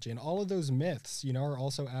mythology. And all of those myths, are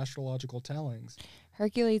also astrological tellings.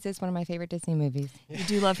 Hercules is one of my favorite Disney movies. You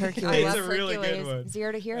do love Hercules. It's a really good one.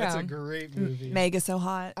 Zero to Hero. That's a great movie. Meg so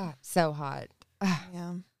hot. Oh, so hot.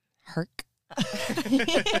 Yeah. Herc.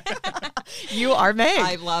 You are Meg.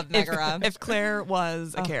 I love Megara. If Claire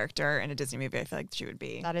was a character in a Disney movie, I feel like she would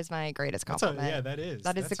be. That is my greatest compliment. That is.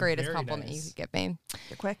 That is the greatest compliment you could give me.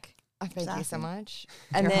 You're quick. Oh, thank you so much.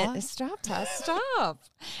 You're And then hot. stop, Tess, stop.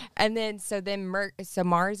 And then so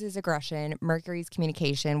Mars is aggression, Mercury's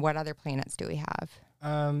communication. What other planets do we have?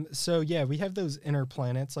 We have those inner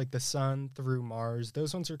planets like the sun through Mars.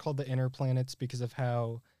 Those ones are called the inner planets because of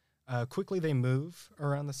how quickly they move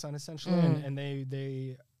around the sun, essentially, and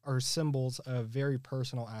they are symbols of very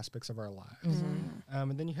personal aspects of our lives.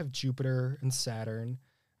 And then you have Jupiter and Saturn.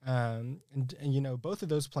 And both of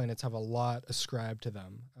those planets have a lot ascribed to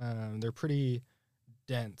them. They're pretty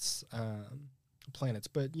dense planets,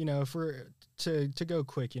 but if we're to go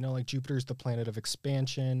quick, like Jupiter's the planet of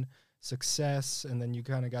expansion, success, and then you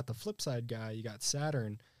kind of got the flip side guy. You got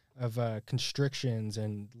Saturn of constrictions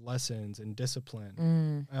and lessons and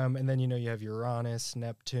discipline. And then you have Uranus,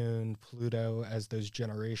 Neptune, Pluto as those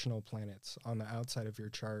generational planets on the outside of your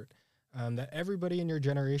chart that everybody in your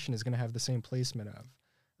generation is going to have the same placement of.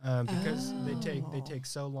 Because they take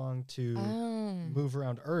so long to move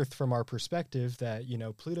around Earth from our perspective that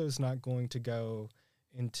Pluto's not going to go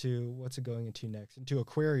into what's it going into next, into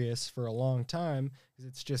Aquarius for a long time, because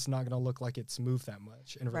it's just not going to look like it's moved that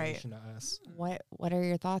much in relation to us. What are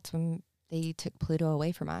your thoughts when they took Pluto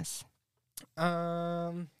away from us?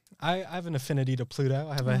 I have an affinity to Pluto.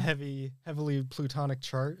 I have a heavily Plutonic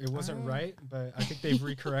chart. It wasn't right, but I think they've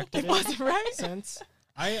recorrected it. Wasn't right Since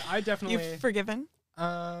I definitely You've forgiven.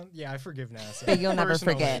 I forgive NASA. But you'll never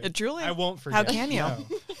forget. Truly, I won't forget. How can you?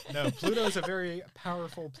 No, Pluto is a very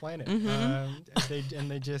powerful planet.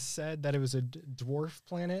 They just said that it was a dwarf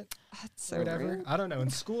planet. That's so whatever. rude. I don't know. In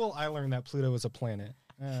school, I learned that Pluto was a planet.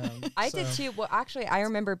 I did too. Well, actually, I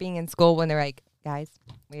remember being in school when they're like, guys,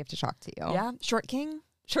 we have to talk to you. Yeah, short king.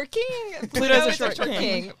 Short king. Pluto's a short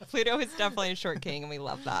king. Pluto is definitely a short king, and we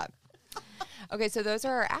love that. Okay, so those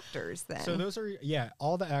are our actors then. So those are,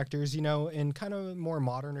 all the actors, in kind of more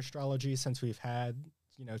modern astrology, since we've had,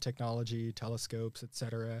 technology, telescopes,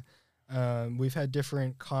 etc. We've had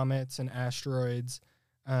different comets and asteroids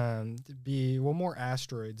more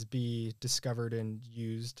asteroids be discovered and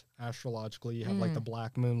used astrologically. You have like the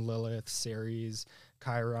Black Moon, Lilith, Ceres,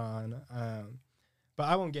 Chiron. But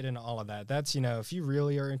I won't get into all of that. That's, if you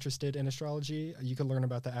really are interested in astrology, you can learn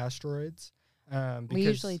about the asteroids. We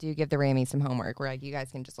usually do give the Rami some homework. We're like, you guys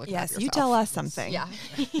can just look it up yourself. You tell us something. Yeah.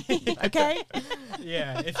 Okay?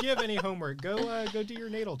 Yeah. If you have any homework, go do your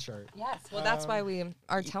natal chart. Yes. Well, that's why we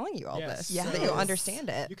are telling you all this, so Yes. that you'll understand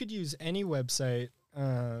it. You could use any website.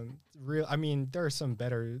 There are some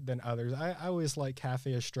better than others. I always like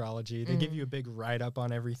Cafe Astrology. They give you a big write-up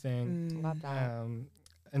on everything. Love that.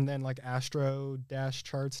 And then like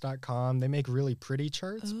astro-charts.com, they make really pretty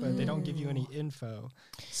charts, but they don't give you any info.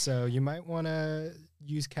 So you might want to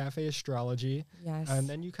use Cafe Astrology. Yes. And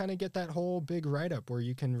then you kind of get that whole big write-up where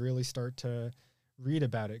you can really start to read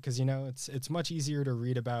about it. Because, it's much easier to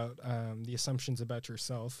read about the assumptions about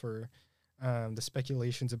yourself or the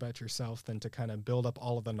speculations about yourself than to kind of build up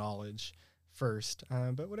all of the knowledge first.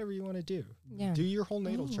 But whatever you want to do. Yeah. Do your whole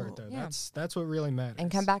natal chart, though. Yeah. That's what really matters.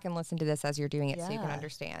 And come back and listen to this as you're doing it so you can Yeah.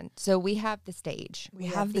 understand. So we have the stage. We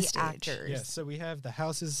have the stage. actors. Yes, so we have the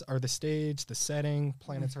houses are the stage, the setting,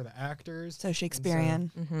 planets are the actors. So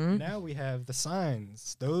Shakespearean. Now we have the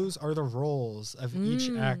signs. Those are the roles of each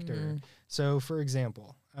actor. So, for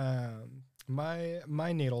example, my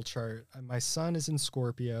natal chart, my sun is in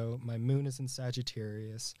Scorpio, my moon is in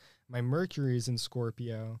Sagittarius, my Mercury is in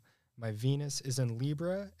Scorpio, my Venus is in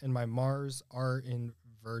Libra, and my Mars are in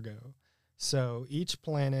Virgo. So each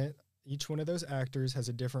planet, each one of those actors has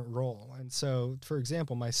a different role. And so, for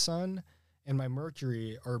example, my sun and my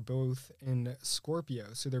Mercury are both in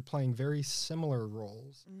Scorpio. So they're playing very similar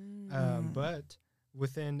roles. But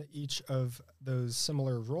within each of those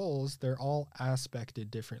similar roles, they're all aspected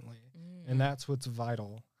differently. And that's what's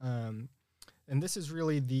vital. And this is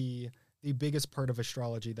really the biggest part of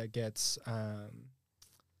astrology that gets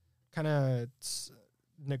kind of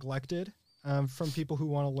neglected from people who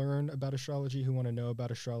want to learn about astrology, who want to know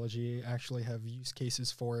about astrology, actually have use cases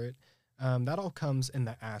for it. That all comes in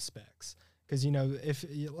the aspects. Because, if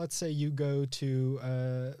let's say you go to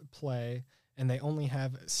a play and they only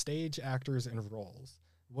have stage actors and roles,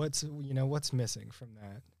 what's missing from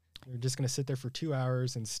that? You're just going to sit there for 2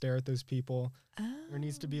 hours and stare at those people. There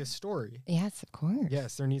needs to be a story. Yes, of course.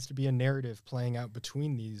 Yes, there needs to be a narrative playing out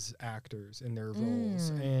between these actors and their roles.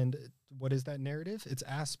 And what is that narrative? It's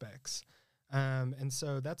aspects. And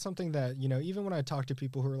so that's something that, you know, even when I talk to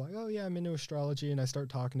people who are like, oh yeah, I'm into astrology, and I start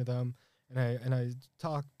talking to them and I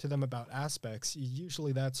talk to them about aspects,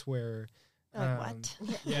 usually that's where what?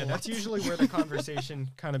 Yeah, that's usually where the conversation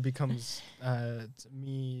kind of becomes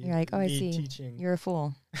me. You're like, oh, I see. Teaching. You're a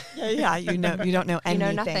fool. Yeah, you don't know anything. You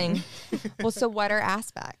know nothing. Well, so what are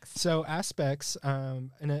aspects? So aspects,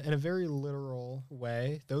 in a very literal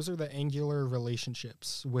way, those are the angular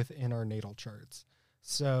relationships within our natal charts.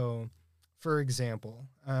 So, for example,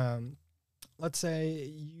 let's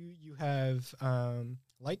say you have,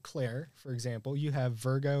 like Claire, for example, you have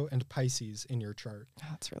Virgo and Pisces in your chart. Oh,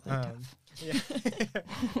 that's really tough. Yeah.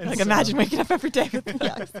 Like, imagine waking up every day with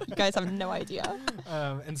Yes, you guys have no idea.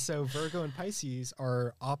 And so Virgo and Pisces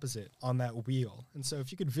are opposite on that wheel. And so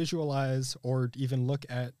if you could visualize or even look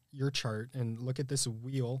at your chart and look at this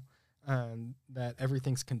wheel that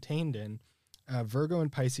everything's contained in, Virgo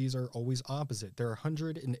and Pisces are always opposite. They're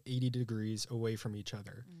 180 degrees away from each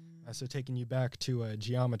other. So taking you back to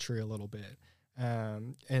geometry a little bit.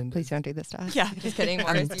 And Please don't do this to us. Yeah. Just kidding.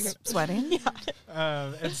 I'm sweating.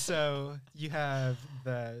 and so you have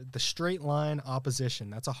the straight line opposition.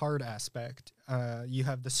 That's a hard aspect. You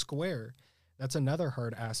have the square. That's another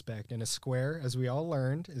hard aspect. And a square, as we all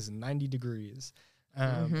learned, is 90 degrees.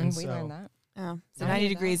 And We learned that. Oh, so 90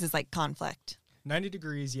 degrees is like conflict. 90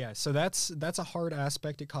 degrees, yeah. So that's a hard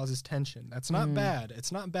aspect. It causes tension. That's not bad.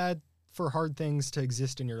 It's not bad for hard things to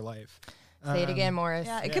exist in your life. Say it again, Morris.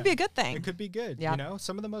 Yeah, it could be a good thing. It could be good. Yeah. You know,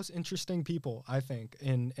 some of the most interesting people, I think,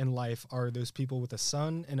 in life are those people with a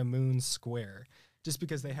sun and a moon square, just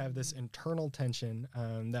because they have this internal tension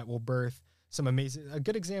that will birth some amazing. A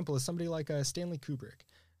good example is somebody like Stanley Kubrick.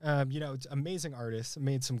 You know, it's amazing artist,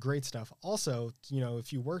 made some great stuff. Also, you know,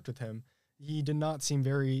 if you worked with him, he did not seem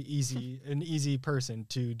an easy person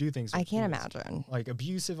to do things with. I can't imagine. Like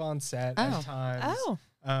abusive on set at times. Oh.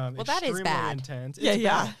 Well, that is bad. Intense. Yeah, It's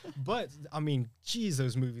yeah. bad. But I mean, geez,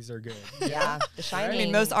 those movies are good. Yeah. The Shining. I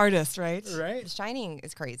mean, most artists, right? Right? The Shining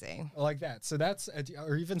is crazy. Like that. So that's,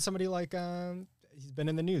 or even somebody like, he's been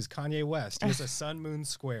in the news, Kanye West. He has a sun moon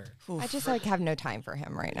square. I just like have no time for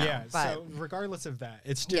him right now. Yeah. But So regardless of that,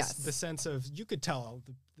 it's just the sense of, you could tell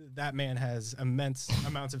that man has immense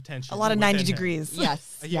amounts of tension. A lot of 90 within him. degrees.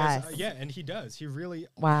 yes. Yes. Yes. Yeah. And he does. He really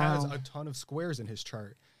Wow. has a ton of squares in his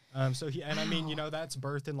chart. So I mean, you know, that's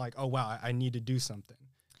birthed in like, oh, wow, I need to do something.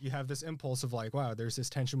 You have this impulse of like, wow, there's this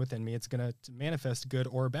tension within me. It's going to manifest good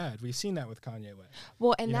or bad. We've seen that with Kanye West.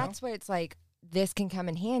 Well, and that's where it's like, this can come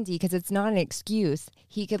in handy because it's not an excuse.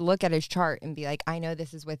 He could look at his chart and be like, I know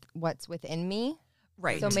this is what's within me.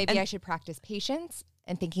 Right. So maybe I should practice patience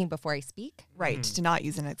and thinking before I speak. Right, to not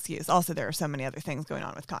use an excuse. Also, there are so many other things going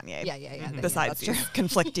on with Kanye. Yeah, yeah, yeah. Besides that's these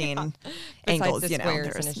conflicting angles, the you know, squares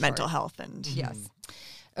in there's his mental chart. health and Yes.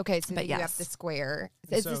 Okay, so But you have yes. the square.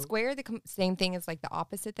 Is the So- square the same thing as like the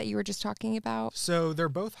opposite that you were just talking about? So they're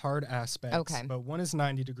both hard aspects. Okay. But one is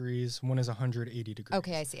 90 degrees, one is 180 degrees.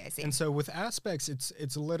 Okay, I see. And so with aspects,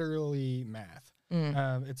 it's literally math.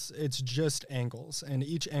 It's just angles, and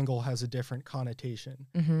each angle has a different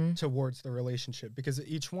connotation towards the relationship, because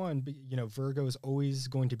each one, you know, Virgo is always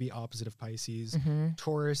going to be opposite of Pisces.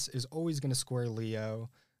 Taurus is always going to square Leo.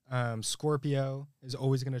 Scorpio is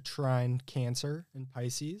always going to trine Cancer and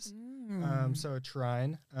Pisces. So a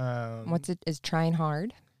trine. What's it? Is trying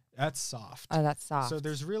hard? That's soft. Oh, that's soft. So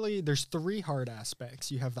there's three hard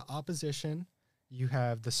aspects. You have the opposition, you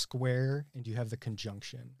have the square, and you have the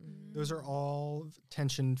conjunction. Those are all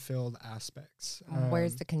tension-filled aspects.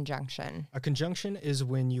 Where's the conjunction? A conjunction is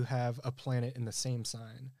when you have a planet in the same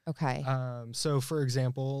sign. Okay. So, for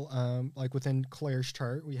example, like within Claire's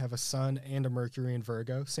chart, we have a Sun and a Mercury in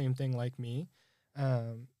Virgo. Same thing like me.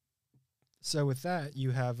 So with that,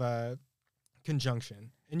 you have a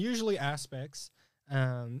conjunction. And usually aspects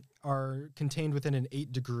are contained within an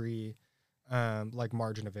 8-degree like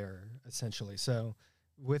margin of error, essentially. So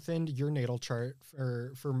within your natal chart,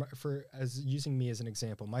 for as using me as an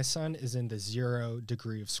example, my sun is in the 0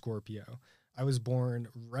 degree of Scorpio. I was born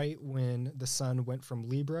right when the sun went from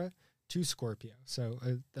Libra to Scorpio. So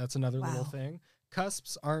that's another little thing.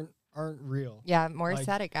 Cusps aren't real. Yeah, more like-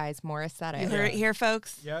 aesthetic, guys. More aesthetic. you heard it here,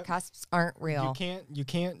 folks. Yep. Cusps aren't real. You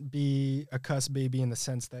can't be a cusp baby in the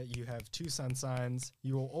sense that you have two sun signs.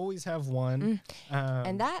 You will always have one.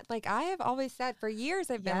 And that, like I have always said for years,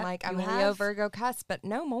 I've been Yeah, like, I'm you a Leo, have. Virgo, cusp, but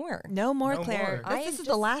no more. No more, No Claire. more. This is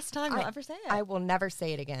the last time you'll ever say it. I will never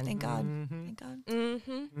say it again. Thank God. Mhm. Thank God.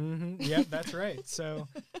 Mm-hmm. Yep, that's right. So,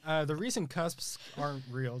 The reason cusps aren't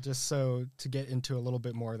real, just so to get into a little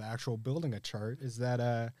bit more of the actual building a chart, is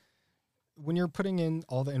that when you're putting in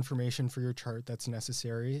all the information for your chart that's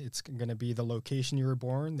necessary, it's going to be the location you were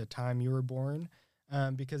born, the time you were born,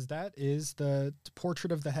 because that is the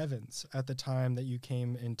portrait of the heavens at the time that you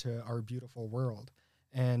came into our beautiful world.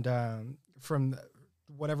 And from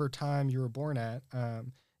whatever time you were born at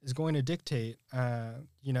is going to dictate,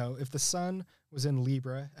 if the sun was in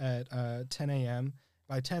Libra at 10 a.m.,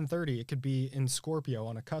 by 10:30, it could be in Scorpio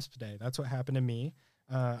on a cusp day. That's what happened to me.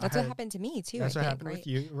 That's what happened to me, too. That's what happened with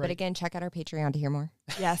you. Right? But again, check out our Patreon to hear more.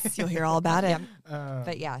 Yes, you'll hear all about it.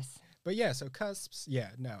 But yes. But yeah, so cusps,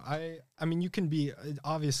 I mean, you can be,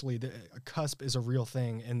 obviously, a cusp is a real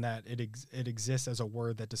thing in that it exists as a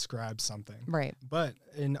word that describes something. Right. But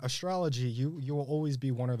in astrology, you will always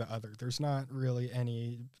be one or the other. There's not really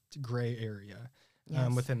any gray area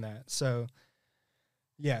within that. So,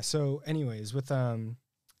 yeah, so anyways, with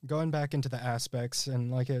going back into the aspects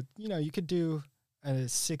and you could do a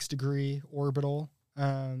 6-degree orbital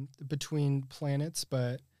between planets,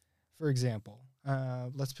 but for example,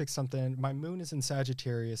 let's pick something. My moon is in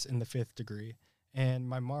Sagittarius in the 5th degree, and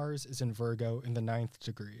my Mars is in Virgo in the 9th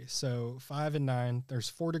degree. So 5 and 9,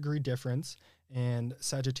 there's 4-degree difference, and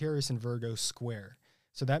Sagittarius and Virgo square.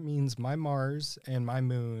 So that means my Mars and my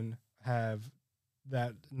moon have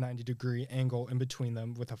that 90-degree angle in between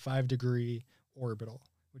them with a 5-degree orbital,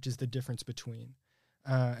 which is the difference between.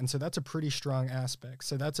 And so that's a pretty strong aspect.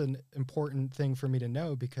 So that's an important thing for me to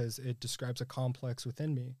know because it describes a complex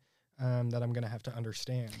within me that I'm going to have to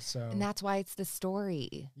understand. So, and that's why it's the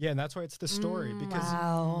story. Yeah, and that's why it's the story because,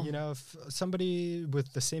 if somebody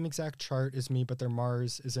with the same exact chart as me, but their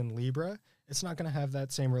Mars is in Libra, it's not going to have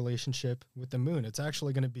that same relationship with the moon. It's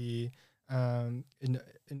actually going to be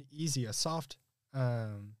a soft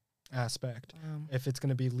aspect if it's going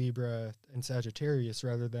to be Libra and Sagittarius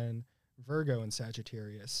rather than Virgo and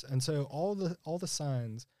Sagittarius. And so all the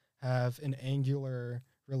signs have an angular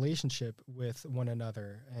relationship with one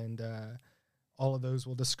another, and all of those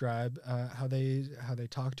will describe how they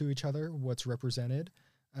talk to each other, what's represented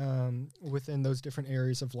within those different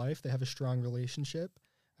areas of life. They have a strong relationship,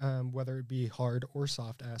 whether it be hard or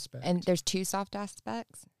soft aspect. And there's 2 soft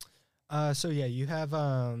aspects? You have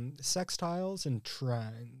sextiles and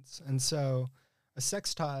trines. And so a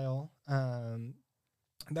sextile,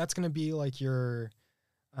 that's going to be like your,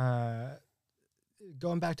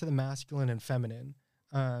 going back to the masculine and feminine.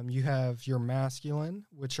 You have your masculine,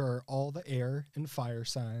 which are all the air and fire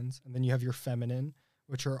signs. And then you have your feminine,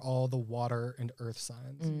 which are all the water and earth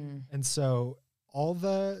signs. And so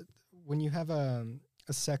when you have a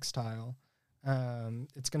sextile,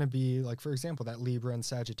 it's going to be like, for example, that Libra and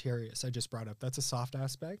Sagittarius I just brought up. That's a soft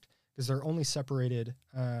aspect because they're only separated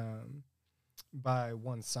by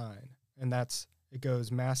one sign. And it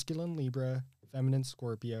goes masculine Libra, feminine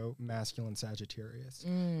Scorpio, masculine Sagittarius.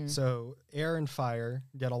 So air and fire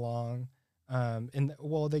get along.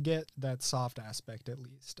 They get that soft aspect at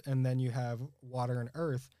least. And then you have water and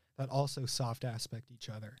earth that also soft aspect each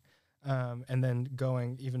other. And then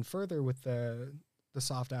going even further with the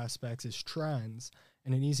soft aspects is trines.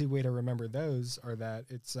 And an easy way to remember those are that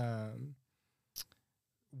it's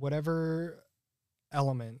whatever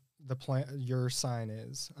element your sign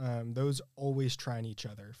is, those always trine each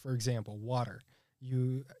other. For example, water.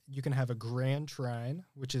 You can have a grand trine,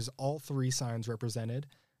 which is all 3 signs represented.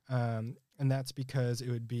 And that's because it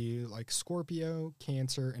would be like Scorpio,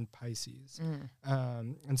 Cancer, and Pisces.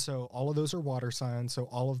 And so all of those are water signs. So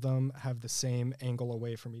all of them have the same angle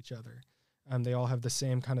away from each other. They all have the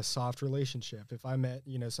same kind of soft relationship. If I met,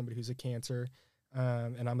 somebody who's a Cancer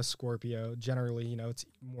and I'm a Scorpio, generally, it's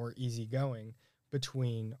more easygoing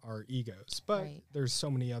between our egos. But there's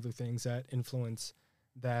so many other things that influence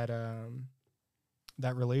that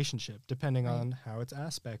that relationship, depending on how it's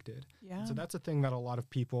aspected. Yeah. So that's a thing that a lot of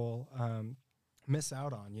people miss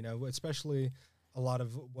out on, especially a lot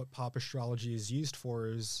of what pop astrology is used for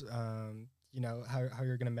is, how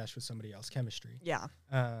you're going to mesh with somebody else, chemistry. Yeah.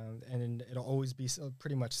 And it'll always be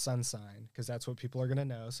pretty much sun sign because that's what people are going to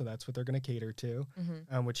know. So that's what they're going to cater to,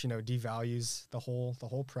 which, devalues the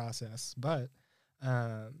whole process. But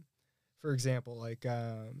for example, like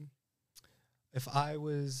if I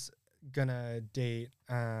was gonna date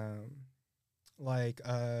like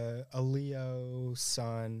a Leo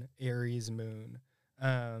sun, Aries moon,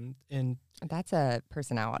 and that's a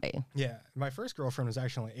personality. Yeah, my first girlfriend was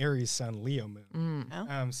actually Aries sun, Leo moon.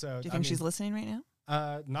 So do you think she's listening right now?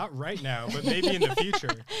 Not right now, but maybe in the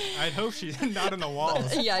future. I'd hope she's not in the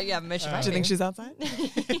walls. Yeah. Mission. Do you think she's outside?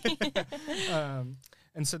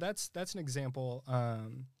 And so that's an example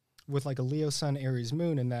with like a Leo sun, Aries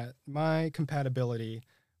moon, and that my compatibility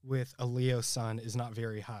with a Leo sun is not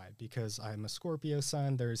very high because I'm a Scorpio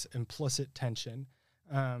sun. There's implicit tension.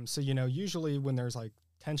 So, usually when there's like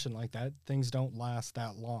tension like that, things don't last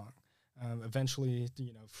that long. Eventually,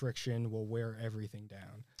 friction will wear everything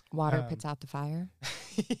down. Water puts out the fire.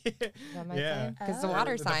 Yeah, because the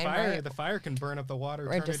water sign, right? The fire can burn up the water,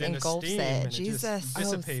 or turn just it into engulfs steam, it. and Jesus. it just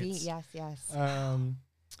dissipates. Yes.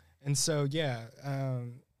 And so,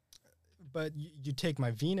 but you take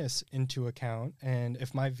my Venus into account, and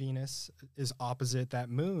if my Venus is opposite that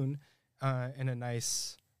moon in a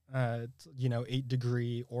nice,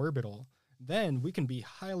 8-degree orbital, then we can be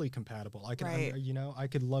highly compatible. I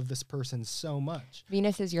could love this person so much.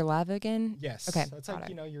 Venus is your love again? Yes. Okay. That's like,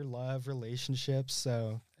 your love, relationships.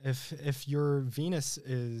 So if your Venus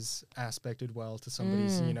is aspected well to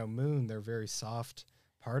somebody's, moon, they're very soft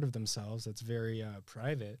part of themselves. It's very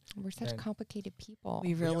private. We're such complicated people.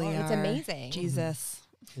 We really are. It's amazing. Jesus.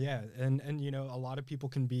 Yeah. And a lot of people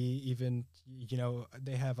can be even,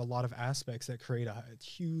 they have a lot of aspects that create a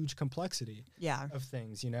huge complexity of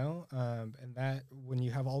things, and that when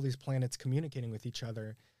you have all these planets communicating with each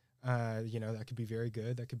other, that could be very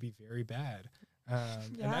good. That could be very bad.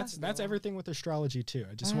 And that's everything with astrology too.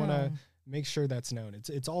 I just want to make sure that's known.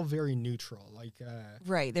 It's all very neutral. Like,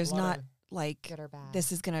 right. There's not like good or bad.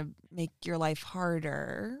 This is going to make your life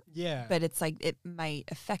harder. Yeah. But it's like it might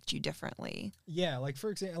affect you differently. Yeah. Like,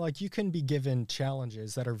 for example, like you can be given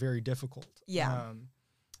challenges that are very difficult. Yeah.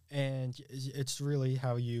 And it's really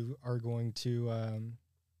how you are going to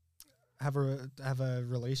have a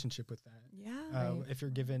relationship with that. Yeah.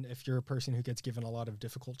 If you're a person who gets given a lot of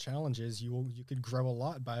difficult challenges, you could grow a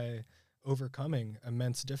lot by overcoming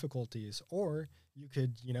immense difficulties, or you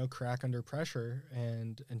could, crack under pressure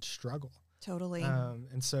and struggle. Totally.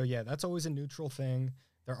 And so, that's always a neutral thing.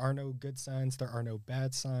 There are no good signs. There are no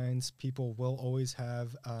bad signs. People will always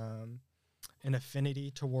have an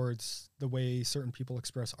affinity towards the way certain people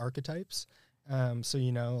express archetypes. So,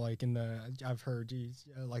 like I've heard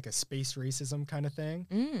like a space racism kind of thing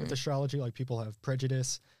with astrology, like people have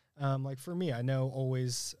prejudice. Like for me, I know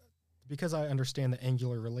always, because I understand the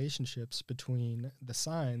angular relationships between the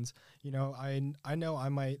signs, I know I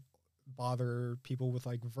might bother people with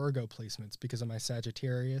like Virgo placements because of my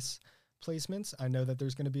Sagittarius placements. I know that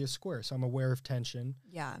there's going to be a square, so I'm aware of tension.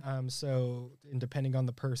 Yeah. So, and depending on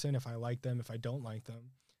the person, if I like them, if I don't like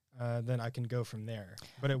them, then I can go from there.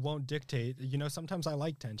 But it won't dictate. Sometimes I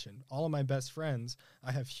like tension. All of my best friends,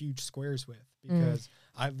 I have huge squares with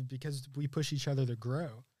because we push each other to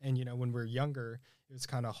grow. And when we're younger, it's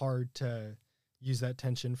kind of hard to use that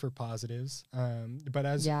tension for positives. But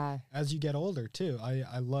as you get older too,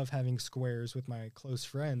 I love having squares with my close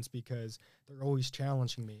friends because they're always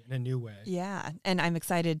challenging me in a new way. Yeah. And I'm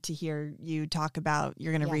excited to hear you talk about,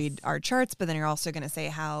 you're going to read our charts, but then you're also going to say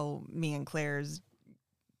how me and Claire's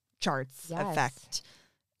charts affect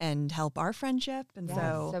and help our friendship. And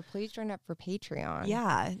so please join up for Patreon.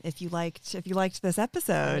 Yeah. If you liked this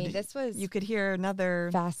episode, you could hear another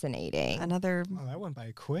fascinating. Oh, that went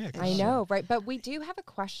by quick. I know, right? But we do have a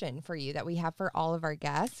question for you that we have for all of our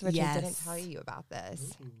guests, which I didn't tell you about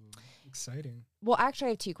this. Ooh, exciting. Well, actually, I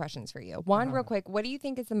have two questions for you. One, real quick, what do you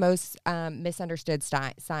think is the most misunderstood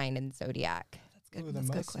sign in the zodiac? That's good. Ooh, the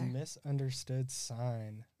most misunderstood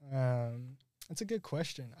sign. That's a good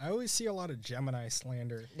question. I always see a lot of Gemini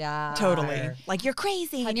slander. Yeah. Totally. Like, you're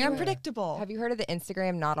crazy and you're unpredictable. Have you heard of the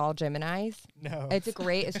Instagram Not All Geminis? No. It's a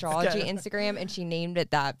great astrology Instagram, and she named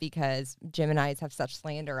it that because Geminis have such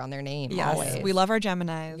slander on their name. Yes. Always. We love our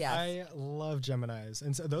Geminis. Yes. I love Geminis.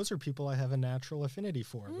 And so those are people I have a natural affinity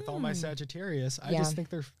for. With all my Sagittarius, I just think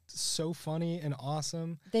they're so funny and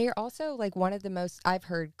awesome. They are also like one of the most, I've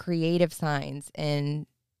heard, creative signs. And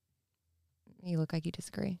you look like you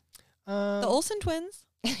disagree. The Olsen twins.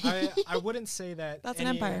 I wouldn't say that that's an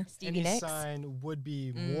empire. Any sign would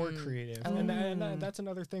be more creative. And that's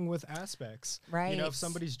another thing with aspects. Right. If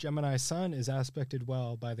somebody's Gemini sun is aspected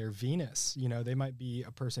well by their Venus, they might be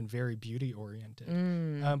a person very beauty oriented.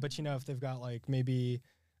 But if they've got like maybe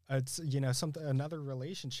it's another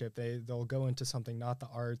relationship, they'll go into something not the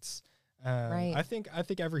arts. Right. I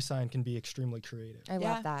think every sign can be extremely creative. I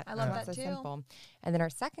love that. I love that so too. Simple. And then our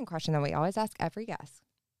second question that we always ask every guest,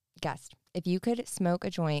 if you could smoke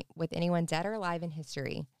a joint with anyone dead or alive in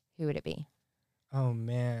history, who would it be? Oh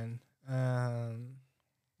man,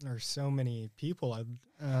 there's so many people.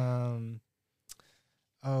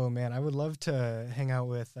 Oh man, I would love to hang out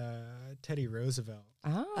with Teddy Roosevelt.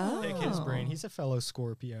 Pick his brain. He's a fellow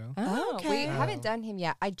Scorpio. Okay. We haven't done him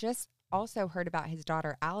yet. I just also heard about his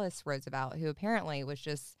daughter Alice Roosevelt, who apparently was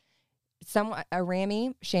just a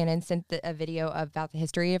Rammy, Shannon sent a video about the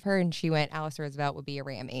history of her, and she went, Alice Roosevelt would be a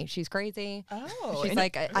Rammy. She's crazy. Oh, she's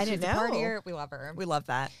like, I she's didn't a know. partier. We love her. We love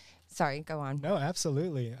that. Sorry, go on. No,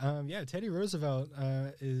 absolutely. Yeah, Teddy Roosevelt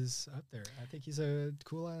is up there. I think he's a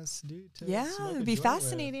cool ass dude. To Yeah, smoke it a would be joint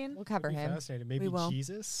fascinating. We'll cover with. him. Fascinating. Maybe We will.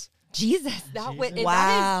 Jesus. Jesus, that would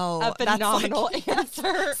Wow, that is a phenomenal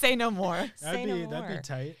answer. Say no more. Say no more. That'd be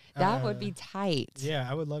tight. That would be tight. Yeah,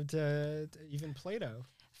 I would love to even Plato.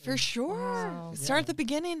 For sure. Wow. Start at the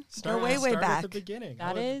beginning. Go way Start back. at the beginning.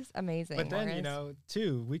 That is amazing. But then, Morris.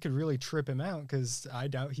 too, we could really trip him out because I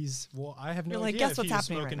doubt he's. Well, I have no You're like, idea guess if what's he's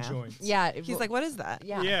happening smoking right now? joints. Yeah. He's like, what is that?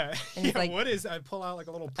 Yeah. Yeah. And he's like, what is? I pull out like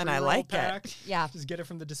a little And I pre-roll like it. pack. Yeah. Just get it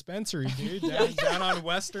from the dispensary, dude. down on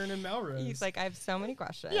Western and Melrose. He's like, I have so many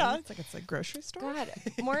questions. It's like a grocery store. God,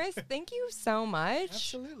 Morris, thank you so much.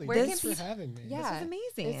 Absolutely. Where Thanks can for having me. Yeah, This is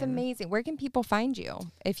amazing. It's amazing. Where can people find you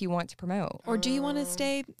if you want to promote Or do you want to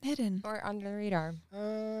stay hidden? or under the radar?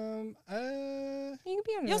 Um. You can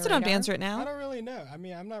be under You also the don't have to radar. answer it I now. don't really know. I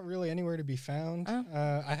mean, I'm not really anywhere to be found. Oh.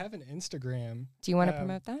 I have an Instagram. Do you want to Um,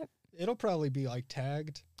 promote that? It'll probably be like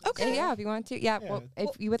tagged. Okay. Yeah, if you want to. Yeah, Yeah. well, if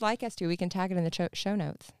you would like us to, we can tag it in the show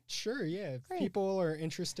notes. Sure. Yeah. If Great. people are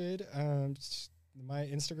interested, my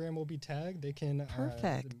Instagram will be tagged. They can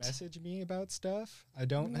Perfect. message me about stuff. I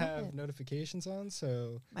don't have notifications on,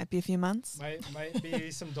 so Might be a few months. might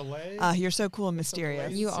be some delay. You're so cool and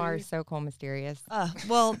mysterious. You are see. so cool, mysterious.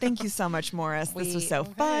 Well, thank you so much, Morris. This was so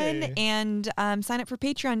fun. hey. And sign up for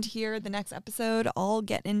Patreon to hear the next episode. I'll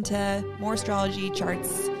get into more astrology,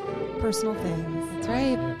 charts, personal things. That's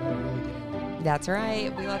right. Yeah, but I really didn't. That's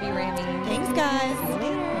right. We love you, Rami. Thanks, guys. See you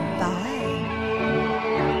later. Bye.